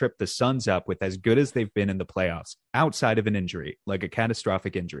that could trip the Suns up, with as good as they've been in the playoffs, outside of an injury, like a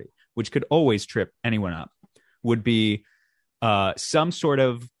catastrophic injury, which could always trip anyone up, would be some sort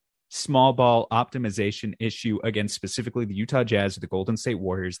of small ball optimization issue against specifically the Utah Jazz or the Golden State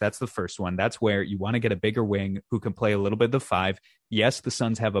Warriors. That's the first one. That's where you want to get a bigger wing who can play a little bit of the 5. Yes, the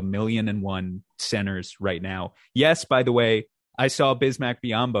Suns have 1,000,001 centers right now. Yes, by the way, I saw Bismack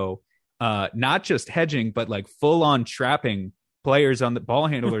Biyombo not just hedging, but like full on trapping players on the ball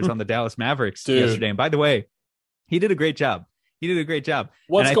handlers on the Dallas Mavericks yesterday. And by the way, he did a great job.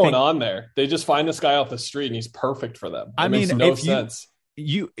 What's going on there? They just find this guy off the street and he's perfect for them. It makes no sense.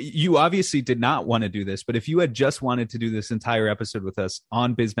 You obviously did not want to do this, but if you had just wanted to do this entire episode with us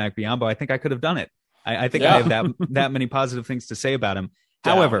on Bismack Biyombo, I think I could have done it. I think I have that many positive things to say about him.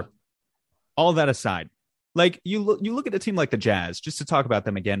 However, all that aside, like you look at a team like the Jazz, just to talk about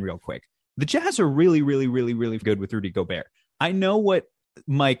them again real quick. The Jazz are really, really, really, really good with Rudy Gobert. I know what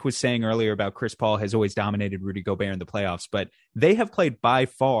Mike was saying earlier about Chris Paul has always dominated Rudy Gobert in the playoffs, but they have played by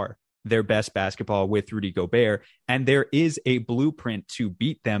far their best basketball with Rudy Gobert. And there is a blueprint to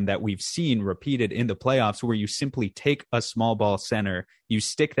beat them that we've seen repeated in the playoffs, where you simply take a small ball center, you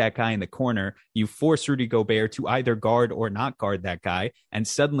stick that guy in the corner, you force Rudy Gobert to either guard or not guard that guy, and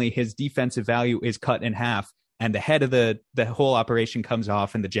suddenly his defensive value is cut in half, and the head of the whole operation comes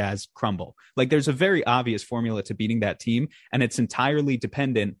off and the Jazz crumble. Like, there's a very obvious formula to beating that team, and it's entirely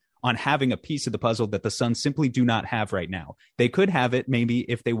dependent on having a piece of the puzzle that the Suns simply do not have right now. They could have it maybe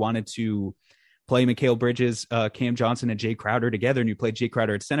if they wanted to play Mikal Bridges, Cam Johnson, and Jay Crowder together, and you play Jay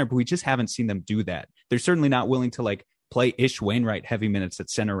Crowder at center, but we just haven't seen them do that. They're certainly not willing to like play Ish Wainwright heavy minutes at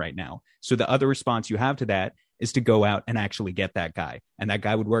center right now. So the other response you have to that is to go out and actually get that guy. And that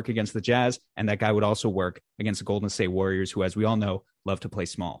guy would work against the Jazz, and that guy would also work against the Golden State Warriors, who, as we all know, love to play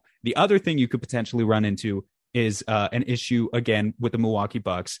small. The other thing you could potentially run into is an issue, again, with the Milwaukee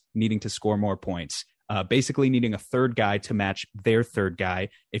Bucks needing to score more points. Basically needing a third guy to match their third guy.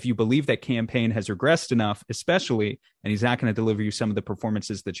 If you believe that Cam Payne has regressed enough, especially, and he's not going to deliver you some of the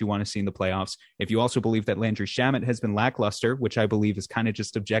performances that you want to see in the playoffs. If you also believe that Landry Shamet has been lackluster, which I believe is kind of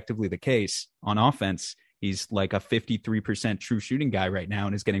just objectively the case on offense, he's like a 53% true shooting guy right now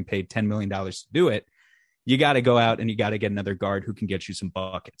and is getting paid $10 million to do it. You got to go out and you got to get another guard who can get you some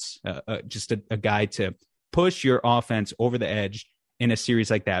buckets. Just a guy to push your offense over the edge in a series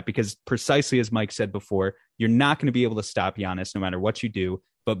like that, because precisely as Mike said before, you're not going to be able to stop Giannis no matter what you do,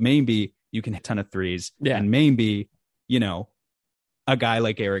 but maybe you can hit a ton of threes. Yeah. And maybe, a guy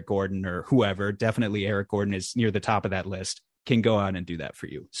like Eric Gordon or whoever, definitely Eric Gordon is near the top of that list, can go out and do that for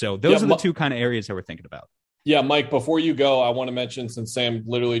you. So those are the two kind of areas that we're thinking about. Yeah, Mike, before you go, I want to mention, since Sam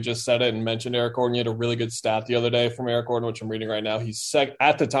literally just said it and mentioned Eric Gordon, you had a really good stat the other day from Eric Gordon, which I'm reading right now. He's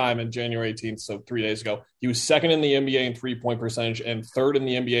at the time in January 18th, so 3 days ago, he was second in the NBA in three-point percentage and third in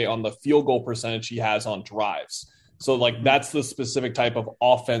the NBA on the field goal percentage he has on drives. So, that's the specific type of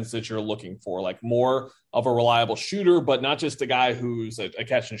offense that you're looking for, more of a reliable shooter, but not just a guy who's a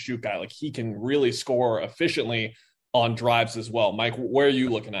catch-and-shoot guy. He can really score efficiently on drives as well. Mike, where are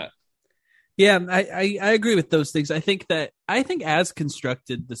you looking at? Yeah, I agree with those things. I think as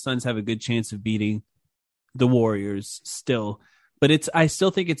constructed, the Suns have a good chance of beating the Warriors still, but I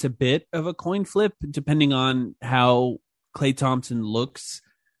still think it's a bit of a coin flip depending on how Klay Thompson looks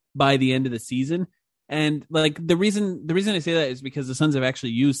by the end of the season. And the reason I say that is because the Suns have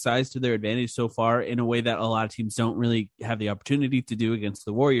actually used size to their advantage so far in a way that a lot of teams don't really have the opportunity to do against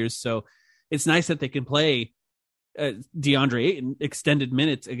the Warriors. So it's nice that they can play DeAndre Ayton extended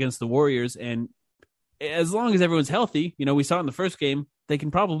minutes against the Warriors, and as long as everyone's healthy, we saw in the first game, they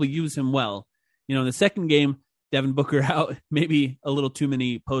can probably use him well. In the second game, Devin Booker out, maybe a little too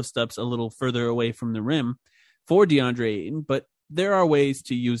many post-ups a little further away from the rim for DeAndre Ayton, but there are ways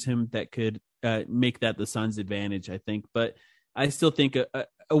to use him that could make that the Suns' advantage, I think. But I still think a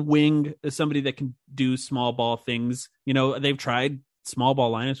wing is somebody that can do small ball things. They've tried small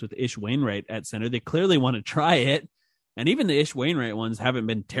ball lineups with Ish Wainwright at center. They clearly want to try it. And even the Ish Wainwright ones haven't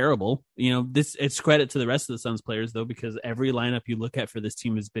been terrible. It's credit to the rest of the Suns players, though, because every lineup you look at for this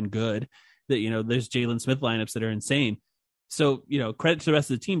team has been good. That, there's Jalen Smith lineups that are insane. So, credit to the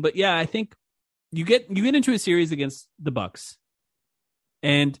rest of the team. But yeah, I think you get into a series against the Bucks,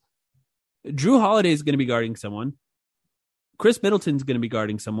 and Drew Holiday is going to be guarding someone. Chris Middleton's going to be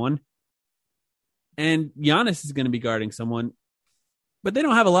guarding someone. And Giannis is going to be guarding someone. But they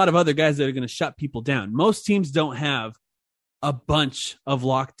don't have a lot of other guys that are going to shut people down. Most teams don't have a bunch of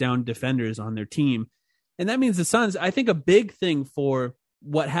lockdown defenders on their team. And that means the Suns, I think a big thing for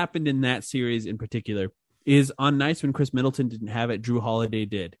what happened in that series in particular is on nights when Chris Middleton didn't have it, Drew Holiday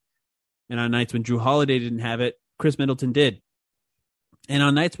did. And on nights when Drew Holiday didn't have it, Chris Middleton did. And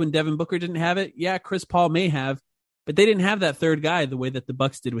on nights when Devin Booker didn't have it, yeah, Chris Paul may have, but they didn't have that third guy the way that the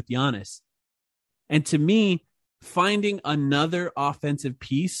Bucks did with Giannis. And to me, finding another offensive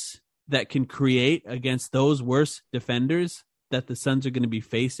piece that can create against those worst defenders that the Suns are going to be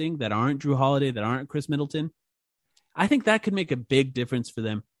facing that aren't Drew Holiday, that aren't Chris Middleton, I think that could make a big difference for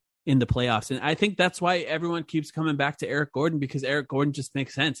them in the playoffs. And I think that's why everyone keeps coming back to Eric Gordon, because Eric Gordon just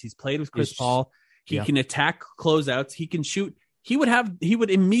makes sense. He's played with Chris Paul. He can attack closeouts. He can shoot. He would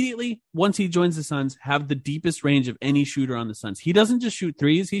immediately, once he joins the Suns, have the deepest range of any shooter on the Suns. He doesn't just shoot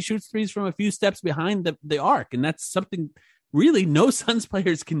threes. He shoots threes from a few steps behind the arc. And that's something really no Suns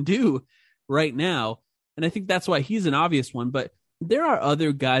players can do right now. And I think that's why he's an obvious one. But there are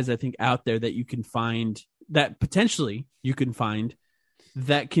other guys, I think, out there that you can find, that potentially you can find,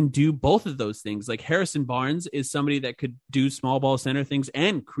 that can do both of those things. Like Harrison Barnes is somebody that could do small ball center things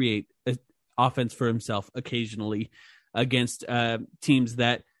and create an offense for himself occasionally against teams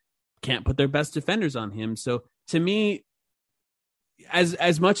that can't put their best defenders on him. So to me,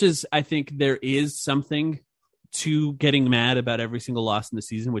 as much as I think there is something to getting mad about every single loss in the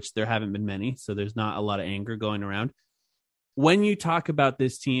season, which there haven't been many, so there's not a lot of anger going around. When you talk about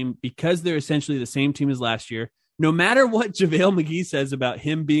this team, because they're essentially the same team as last year, no matter what JaVale McGee says about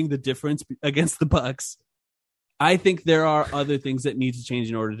him being the difference against the Bucks, I think there are other things that need to change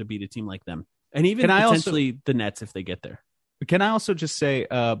in order to beat a team like them. And even potentially the Nets if they get there. Can I also just say,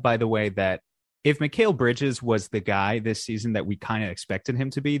 by the way, that if Mikal Bridges was the guy this season that we kind of expected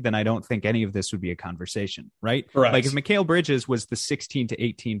him to be, then I don't think any of this would be a conversation, right? Correct. Like if Mikal Bridges was the 16 to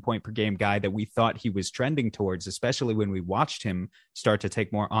 18 point per game guy that we thought he was trending towards, especially when we watched him start to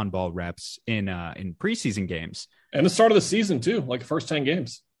take more on-ball reps in preseason games. And the start of the season, too, like the first 10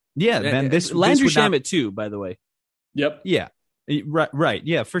 games. Yeah, then Landry Shamet, too, by the way. Yep. Yeah. Right.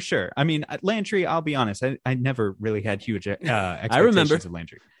 Yeah, for sure. I mean, Landry, I'll be honest, I never really had huge expectations of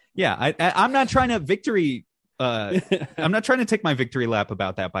Landry. Yeah, I'm not trying to I'm not trying to take my victory lap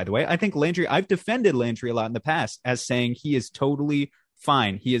about that, by the way. I think Landry, I've defended Landry a lot in the past as saying he is totally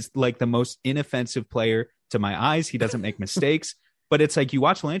fine. He is like the most inoffensive player to my eyes. He doesn't make mistakes. But it's like you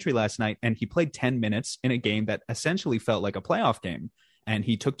watched Landry last night and he played 10 minutes in a game that essentially felt like a playoff game. And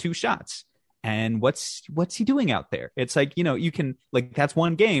he took 2 shots. And what's he doing out there? It's like, you can, like, that's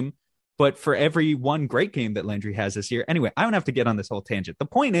one game, but for every one great game that Landry has this year. Anyway, I don't have to get on this whole tangent. The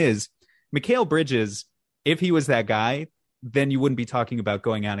point is, Mikal Bridges, if he was that guy, then you wouldn't be talking about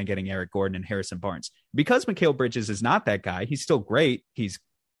going out and getting Eric Gordon and Harrison Barnes. Because Mikal Bridges is not that guy, he's still great. He's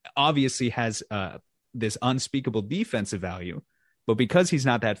obviously has this unspeakable defensive value. But because he's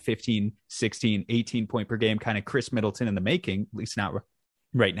not that 15, 16, 18 point per game kind of Chris Middleton in the making, at least not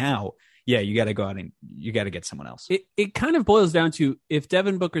right now, yeah, you got to go out and you got to get someone else. It kind of boils down to, if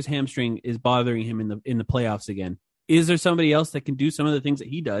Devin Booker's hamstring is bothering him in the playoffs again, is there somebody else that can do some of the things that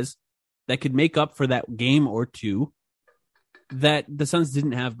he does that could make up for that game or two that the Suns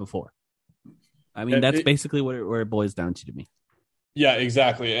didn't have before? I mean, that's basically where it boils down to me. Yeah,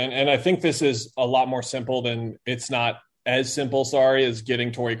 exactly. And I think this is a lot more simple than, it's not as simple, as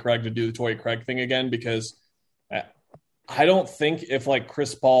getting Torrey Craig to do the Torrey Craig thing again, because I don't think if like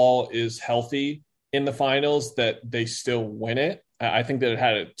Chris Paul is healthy in the finals that they still win it. I think that it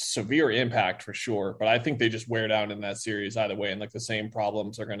had a severe impact for sure, but I think they just wear down in that series either way. And like the same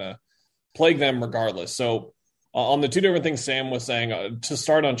problems are going to plague them regardless. So on the 2 different things Sam was saying, to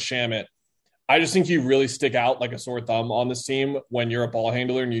start on Shamet, I just think you really stick out like a sore thumb on this team when you're a ball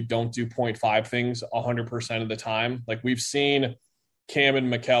handler and you don't do 0.5 things 100% of the time. Like we've seen Cam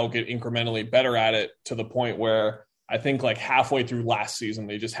and Mikal get incrementally better at it to the point where I think like halfway through last season,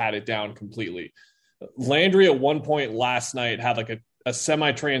 they just had it down completely. Landry at one point last night had like a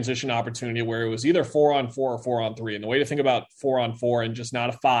semi-transition opportunity where it was either 4-on-4 or 4-on-3. And the way to think about 4-on-4 and just not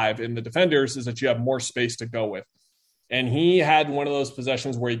a 5 in the defenders is that you have more space to go with. And he had one of those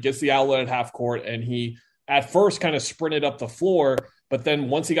possessions where he gets the outlet at half court and he at first kind of sprinted up the floor, but then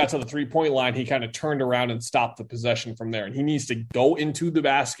once he got to the 3-point line, he kind of turned around and stopped the possession from there. And he needs to go into the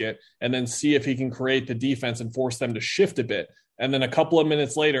basket and then see if he can create the defense and force them to shift a bit. And then a couple of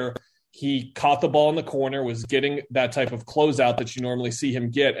minutes later, he caught the ball in the corner, was getting that type of closeout that you normally see him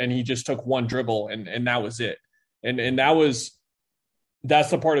get, and he just took one dribble, and that was it. And that's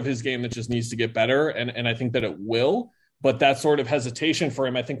the part of his game that just needs to get better, and I think that it will. But that sort of hesitation for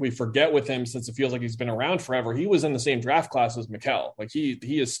him, I think we forget with him, since it feels like he's been around forever. He was in the same draft class as Mikal. Like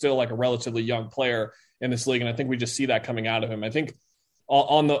he is still like a relatively young player in this league, and I think we just see that coming out of him. I think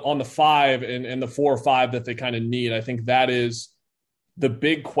on the 5 and the 4 or 5 that they kind of need, I think that is the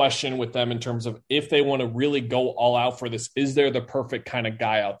big question with them in terms of if they want to really go all out for this. Is there the perfect kind of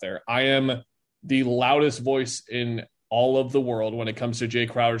guy out there? I am the loudest voice in all of the world when it comes to Jay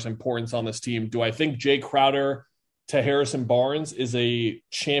Crowder's importance on this team. Do I think Jay Crowder to Harrison Barnes is a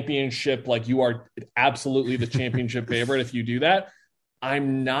championship, like you are absolutely the championship favorite if you do that?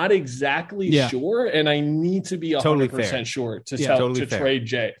 I'm not exactly sure, and I need to be 100% sure to trade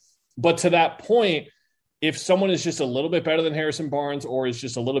Jay. But to that point, if someone is just a little bit better than Harrison Barnes or is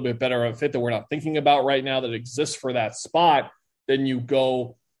just a little bit better of a fit that we're not thinking about right now that exists for that spot, then you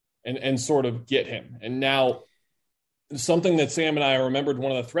go and sort of get him. And now something that Sam and I remembered,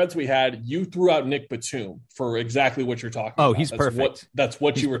 one of the threads we had, you threw out Nick Batum for exactly what you're talking about. Oh, he's perfect. That's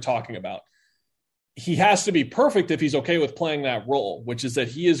what you were talking about. He has to be perfect if he's okay with playing that role, which is that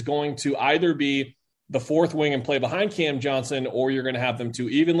he is going to either be the 4th wing and play behind Cam Johnson, or you're going to have them 2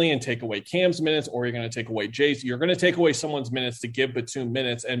 evenly and take away Cam's minutes, or you're going to take away Jay's. You're going to take away someone's minutes to give Batum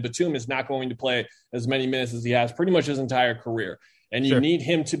minutes, and Batum is not going to play as many minutes as he has pretty much his entire career. And you need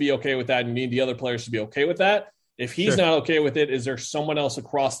him to be okay with that, and you need the other players to be okay with that. If he's not okay with it, is there someone else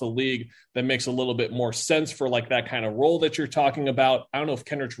across the league that makes a little bit more sense for like that kind of role that you're talking about? I don't know if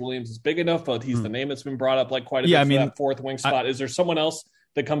Kenrich Williams is big enough, but he's the name that's been brought up like quite a bit for that 4th wing spot. Is there someone else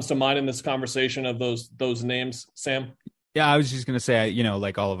that comes to mind in this conversation of those names, Sam? Yeah, I was just going to say,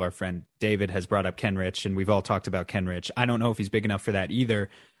 like all of our friend David has brought up Kenrich, and we've all talked about Kenrich. I don't know if he's big enough for that either.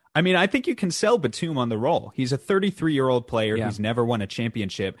 I mean, I think you can sell Batum on the role. He's a 33-year-old player who's never won a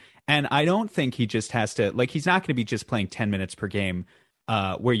championship. And I don't think he just has to, like, he's not going to be just playing 10 minutes per game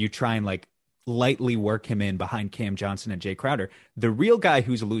where you try and, like, lightly work him in behind Cam Johnson and Jay Crowder. The real guy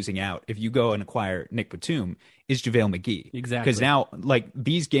who's losing out, if you go and acquire Nick Batum, is JaVale McGee. Exactly. Because now, like,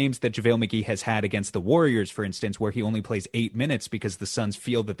 these games that JaVale McGee has had against the Warriors, for instance, where he only plays 8 minutes because the Suns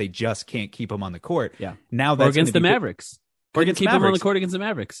feel that they just can't keep him on the court. Yeah. Now that's or against the Mavericks. Or against keep him on the Mavericks. court against the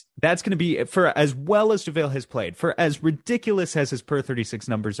Mavericks. That's going to be, for as well as JaVale has played, for as ridiculous as his per 36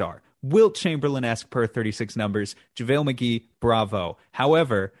 numbers are, Wilt Chamberlain-esque per 36 numbers, JaVale McGee, bravo.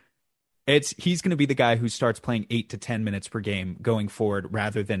 However, he's going to be the guy who starts playing 8 to 10 minutes per game going forward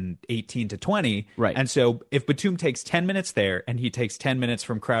rather than 18 to 20. Right. And so if Batum takes 10 minutes there and he takes 10 minutes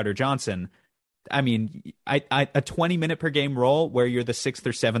from Crowder Johnson, I mean, a 20-minute per game role where you're the 6th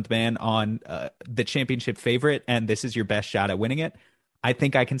or 7th man on the championship favorite and this is your best shot at winning it, I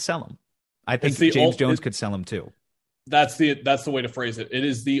think I can sell him. I think James Jones could sell him too. That's the way to phrase it. It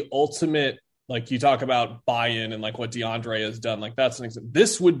is the ultimate, like you talk about buy-in and like what DeAndre has done. Like that's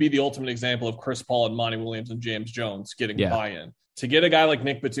this would be the ultimate example of Chris Paul and Monty Williams and James Jones getting buy-in. To get a guy like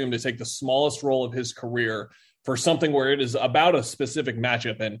Nick Batum to take the smallest role of his career for something where it is about a specific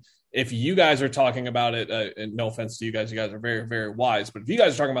matchup. And if you guys are talking about it, and no offense to you guys are very, very wise, but if you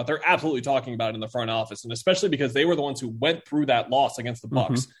guys are talking about, they're absolutely talking about it in the front office. And especially because they were the ones who went through that loss against the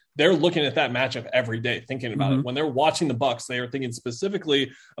Bucks. Mm-hmm. They're looking at that matchup every day, thinking about it. When they're watching the Bucks, they are thinking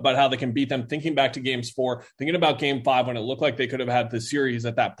specifically about how they can beat them, thinking back to Game 4, thinking about Game 5 when it looked like they could have had the series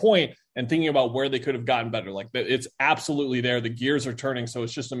at that point, and thinking about where they could have gotten better. Like it's absolutely there. The gears are turning. So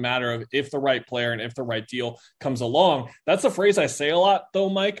it's just a matter of if the right player and if the right deal comes along. That's a phrase I say a lot though,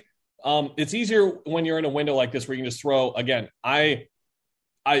 Mike. It's easier when you're in a window like this where you can just throw, again, I'm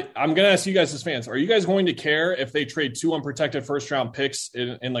going to ask you guys as fans, are you guys going to care if they trade 2 unprotected first-round picks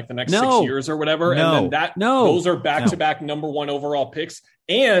in like the next 6 years or whatever? No. And then those are back-to-back number 1 overall picks,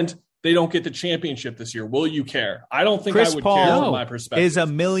 and they don't get the championship this year. Will you care? I don't think Chris I would Paul care from my perspective. Is a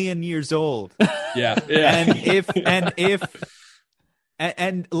million years old. Yeah.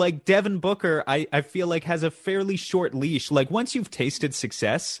 And like Devin Booker, I feel like has a fairly short leash. Like once you've tasted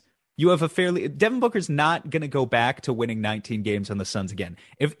success, you have Devin Booker's not going to go back to winning 19 games on the Suns again.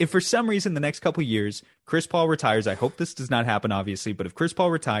 If for some reason the next couple years Chris Paul retires, I hope this does not happen obviously, but if Chris Paul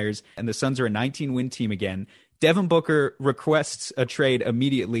retires and the Suns are a 19-win team again, Devin Booker requests a trade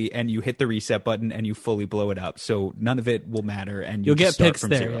immediately and you hit the reset button and you fully blow it up. So none of it will matter and you'll get start picks from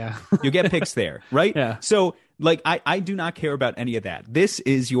there. zero. Yeah. You'll get picks there, right? Yeah. So like I do not care about any of that. This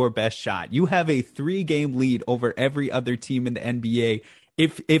is your best shot. You have a 3-game lead over every other team in the NBA.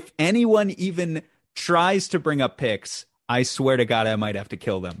 If anyone even tries to bring up picks, I swear to God I might have to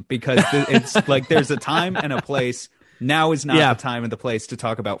kill them because it's like there's a time and a place. Now is not the time and the place to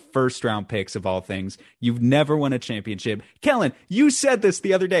talk about first-round picks of all things. You've never won a championship. Kellen, you said this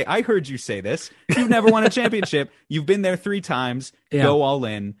the other day. I heard you say this. You've never won a championship. You've been there 3 times. Yeah. Go all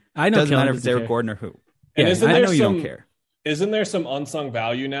in. I know. Doesn't matter if it's Eric Gordon or who. And I know you don't care. Isn't there some unsung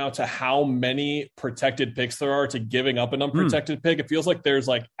value now to how many protected picks there are to giving up an unprotected pick? It feels like there's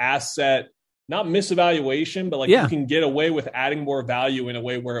like asset, not misevaluation, but like you can get away with adding more value in a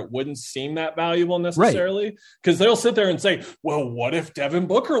way where it wouldn't seem that valuable necessarily. Because they'll sit there and say, well, what if Devin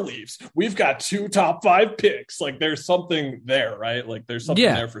Booker leaves? We've got 2 top 5 picks. Like there's something there, right? Like there's something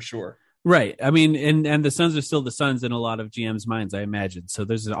there for sure. Right. I mean, and the Suns are still the Suns in a lot of GM's minds, I imagine. So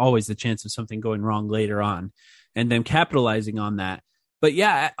there's always the chance of something going wrong later on and then capitalizing on that. But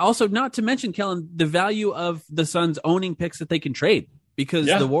yeah, also not to mention, Kellen, the value of the Suns owning picks that they can trade because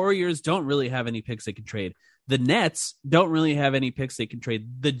the Warriors don't really have any picks they can trade. The Nets don't really have any picks they can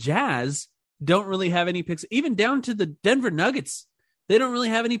trade. The Jazz don't really have any picks, even down to the Denver Nuggets. They don't really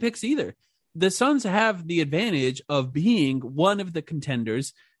have any picks either. The Suns have the advantage of being one of the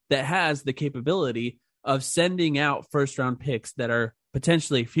contenders that has the capability of sending out first-round picks that are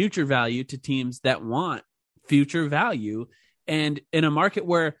potentially future value to teams that want future value. And in a market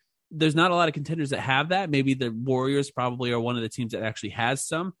where there's not a lot of contenders that have that, maybe the Warriors probably are one of the teams that actually has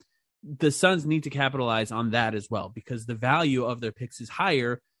some, the Suns need to capitalize on that as well because the value of their picks is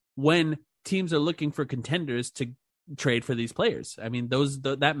higher when teams are looking for contenders to trade for these players. I mean,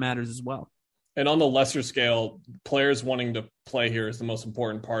 that matters as well. And on the lesser scale, players wanting to play here is the most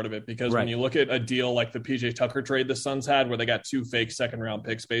important part of it because when you look at a deal like the PJ Tucker trade the Suns had where they got 2 fake 2nd-round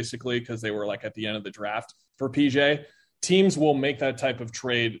picks basically because they were like at the end of the draft for PJ, teams will make that type of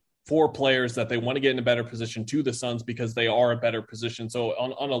trade for players that they want to get in a better position to the Suns because they are a better position. So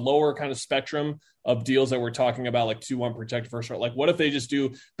on a lower kind of spectrum of deals that we're talking about, like 2 unprotected first round, like what if they just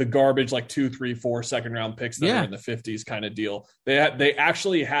do the garbage like 2, 3, 4 2nd-round picks that are in the 50s kind of deal? They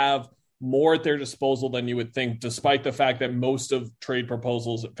actually have more at their disposal than you would think, despite the fact that most of trade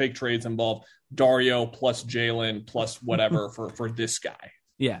proposals, fake trades involve Dario plus Jalen plus whatever for this guy.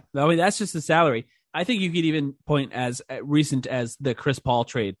 Yeah. I mean, that's just the salary. I think you could even point as recent as the Chris Paul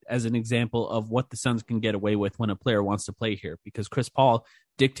trade as an example of what the Suns can get away with when a player wants to play here, because Chris Paul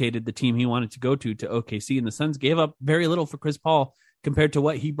dictated the team he wanted to go to OKC, and the Suns gave up very little for Chris Paul compared to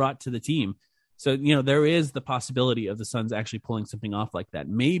what he brought to the team. So, there is the possibility of the Suns actually pulling something off like that.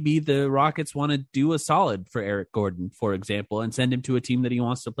 Maybe the Rockets want to do a solid for Eric Gordon, for example, and send him to a team that he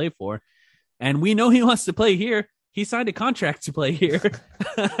wants to play for. And we know he wants to play here. He signed a contract to play here.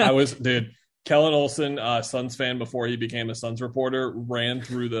 Kellen Olson, Suns fan before he became a Suns reporter, ran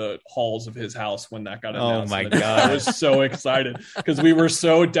through the halls of his house when that got announced. Oh my God. I was so excited because we were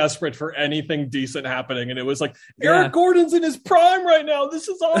so desperate for anything decent happening. And it was like, Eric Gordon's in his prime right now. This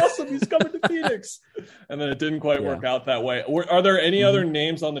is awesome. He's coming to Phoenix. And then it didn't quite work out that way. Are there any other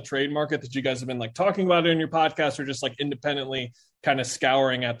names on the trade market that you guys have been like talking about in your podcast or just like independently kind of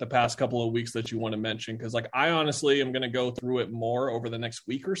scouring at the past couple of weeks that you want to mention? Because like I honestly am going to go through it more over the next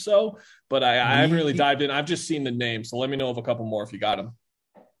week or so, but I haven't really dived in. I've just seen the names, so let me know of a couple more if you got them.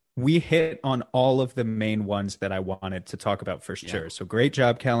 We hit on all of the main ones that I wanted to talk about for sure. So great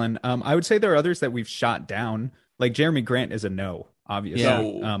job, Kellen. I would say there are others that we've shot down. Like Jeremy Grant is a no, obviously.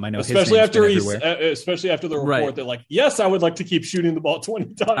 Yeah. I know, especially after the report that like, yes, I would like to keep shooting the ball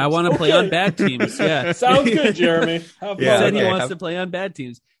 20 times. I want to play on bad teams. Yeah, sounds good, Jeremy. He said he wants to play on bad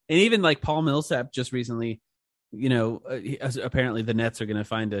teams, and even like Paul Millsap just recently. Apparently the Nets are going to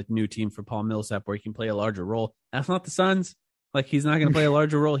find a new team for Paul Millsap where he can play a larger role. That's not the Suns. Like he's not going to play a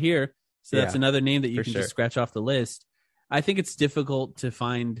larger role here. So that's another name that you can just scratch off the list. I think it's difficult to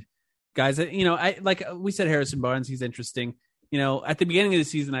find guys that, like we said, Harrison Barnes, he's interesting. At the beginning of the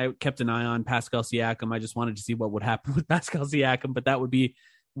season, I kept an eye on Pascal Siakam. I just wanted to see what would happen with Pascal Siakam, but that would be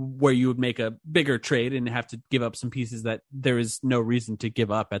where you would make a bigger trade and have to give up some pieces that there is no reason to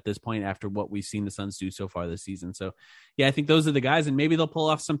give up at this point after what we've seen the Suns do so far this season. So, yeah, I think those are the guys, and maybe they'll pull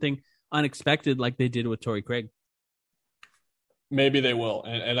off something unexpected like they did with Torrey Craig. Maybe they will.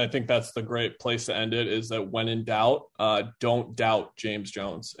 And I think that's the great place to end it is that when in doubt, don't doubt James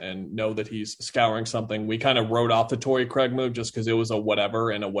Jones and know that he's scouring something. We kind of wrote off the Torrey Craig move just because it was a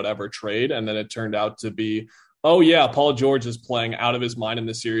whatever and a whatever trade. And then it turned out to be, oh, yeah, Paul George is playing out of his mind in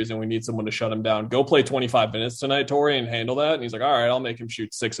this series and we need someone to shut him down. Go play 25 minutes tonight, Torrey, and handle that. And he's like, all right, I'll make him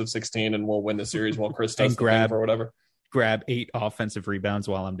shoot 6 of 16 and we'll win the series while Chris does the thing or whatever. Grab 8 offensive rebounds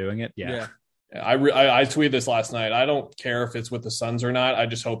while I'm doing it. Yeah. I tweeted this last night. I don't care if it's with the Suns or not. I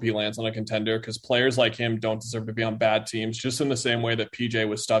just hope he lands on a contender because players like him don't deserve to be on bad teams. Just in the same way that PJ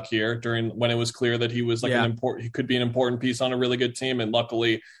was stuck here when it was clear that he was like he could be an important piece on a really good team. And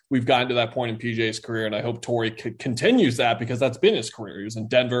luckily, we've gotten to that point in PJ's career, and I hope Torrey continues that because that's been his career. He was in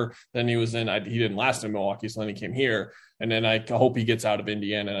Denver, then he was he didn't last in Milwaukee, so then he came here. And then I hope he gets out of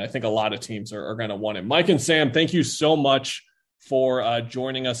Indiana. And I think a lot of teams are going to want him. Mike and Sam, thank you so much for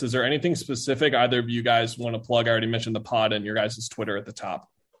joining us. Is there anything specific either of you guys want to plug? I already mentioned the pod and your guys' Twitter at the top.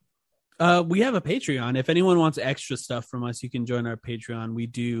 We have a Patreon. If anyone wants extra stuff from us, you can join our Patreon. We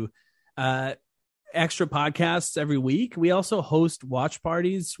do extra podcasts every week. We also host watch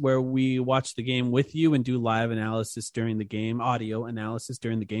parties where we watch the game with you and do live analysis during the game, audio analysis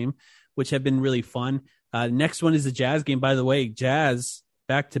during the game, which have been really fun. Next one is the Jazz game. By the way, Jazz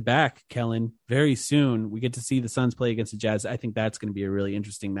back-to-back, Kellen, very soon. We get to see the Suns play against the Jazz. I think that's going to be a really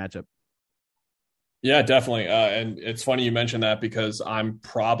interesting matchup. Yeah, definitely. And it's funny you mentioned that because I'm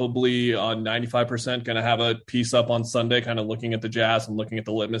probably 95% going to have a piece up on Sunday kind of looking at the Jazz and looking at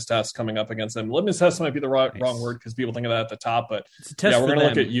the litmus test coming up against them. Litmus test might be the wrong word because people think of that at the top, but we're going to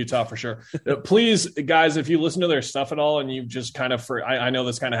look at Utah for sure. Please, guys, if you listen to their stuff at all and you just kind of, I know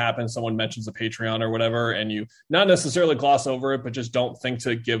this kind of happens, someone mentions a Patreon or whatever, and you not necessarily gloss over it, but just don't think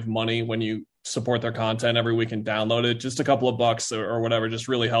to give money when you support their content every week and download it. Just a couple of bucks or whatever just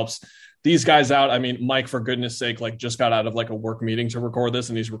really helps these guys out. I mean, Mike, for goodness sake, like just got out of like a work meeting to record this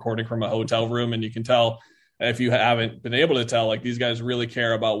and he's recording from a hotel room. And you can tell, if you haven't been able to tell, like these guys really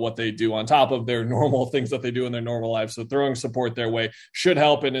care about what they do on top of their normal things that they do in their normal lives. So throwing support their way should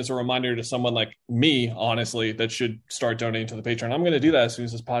help. And is a reminder to someone like me, honestly, that should start donating to the Patreon. I'm going to do that as soon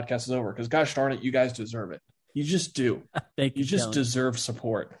as this podcast is over because gosh darn it, you guys deserve it. You just do. Thank you. You just deserve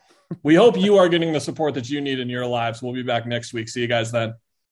support. We hope you are getting the support that you need in your lives. We'll be back next week. See you guys then.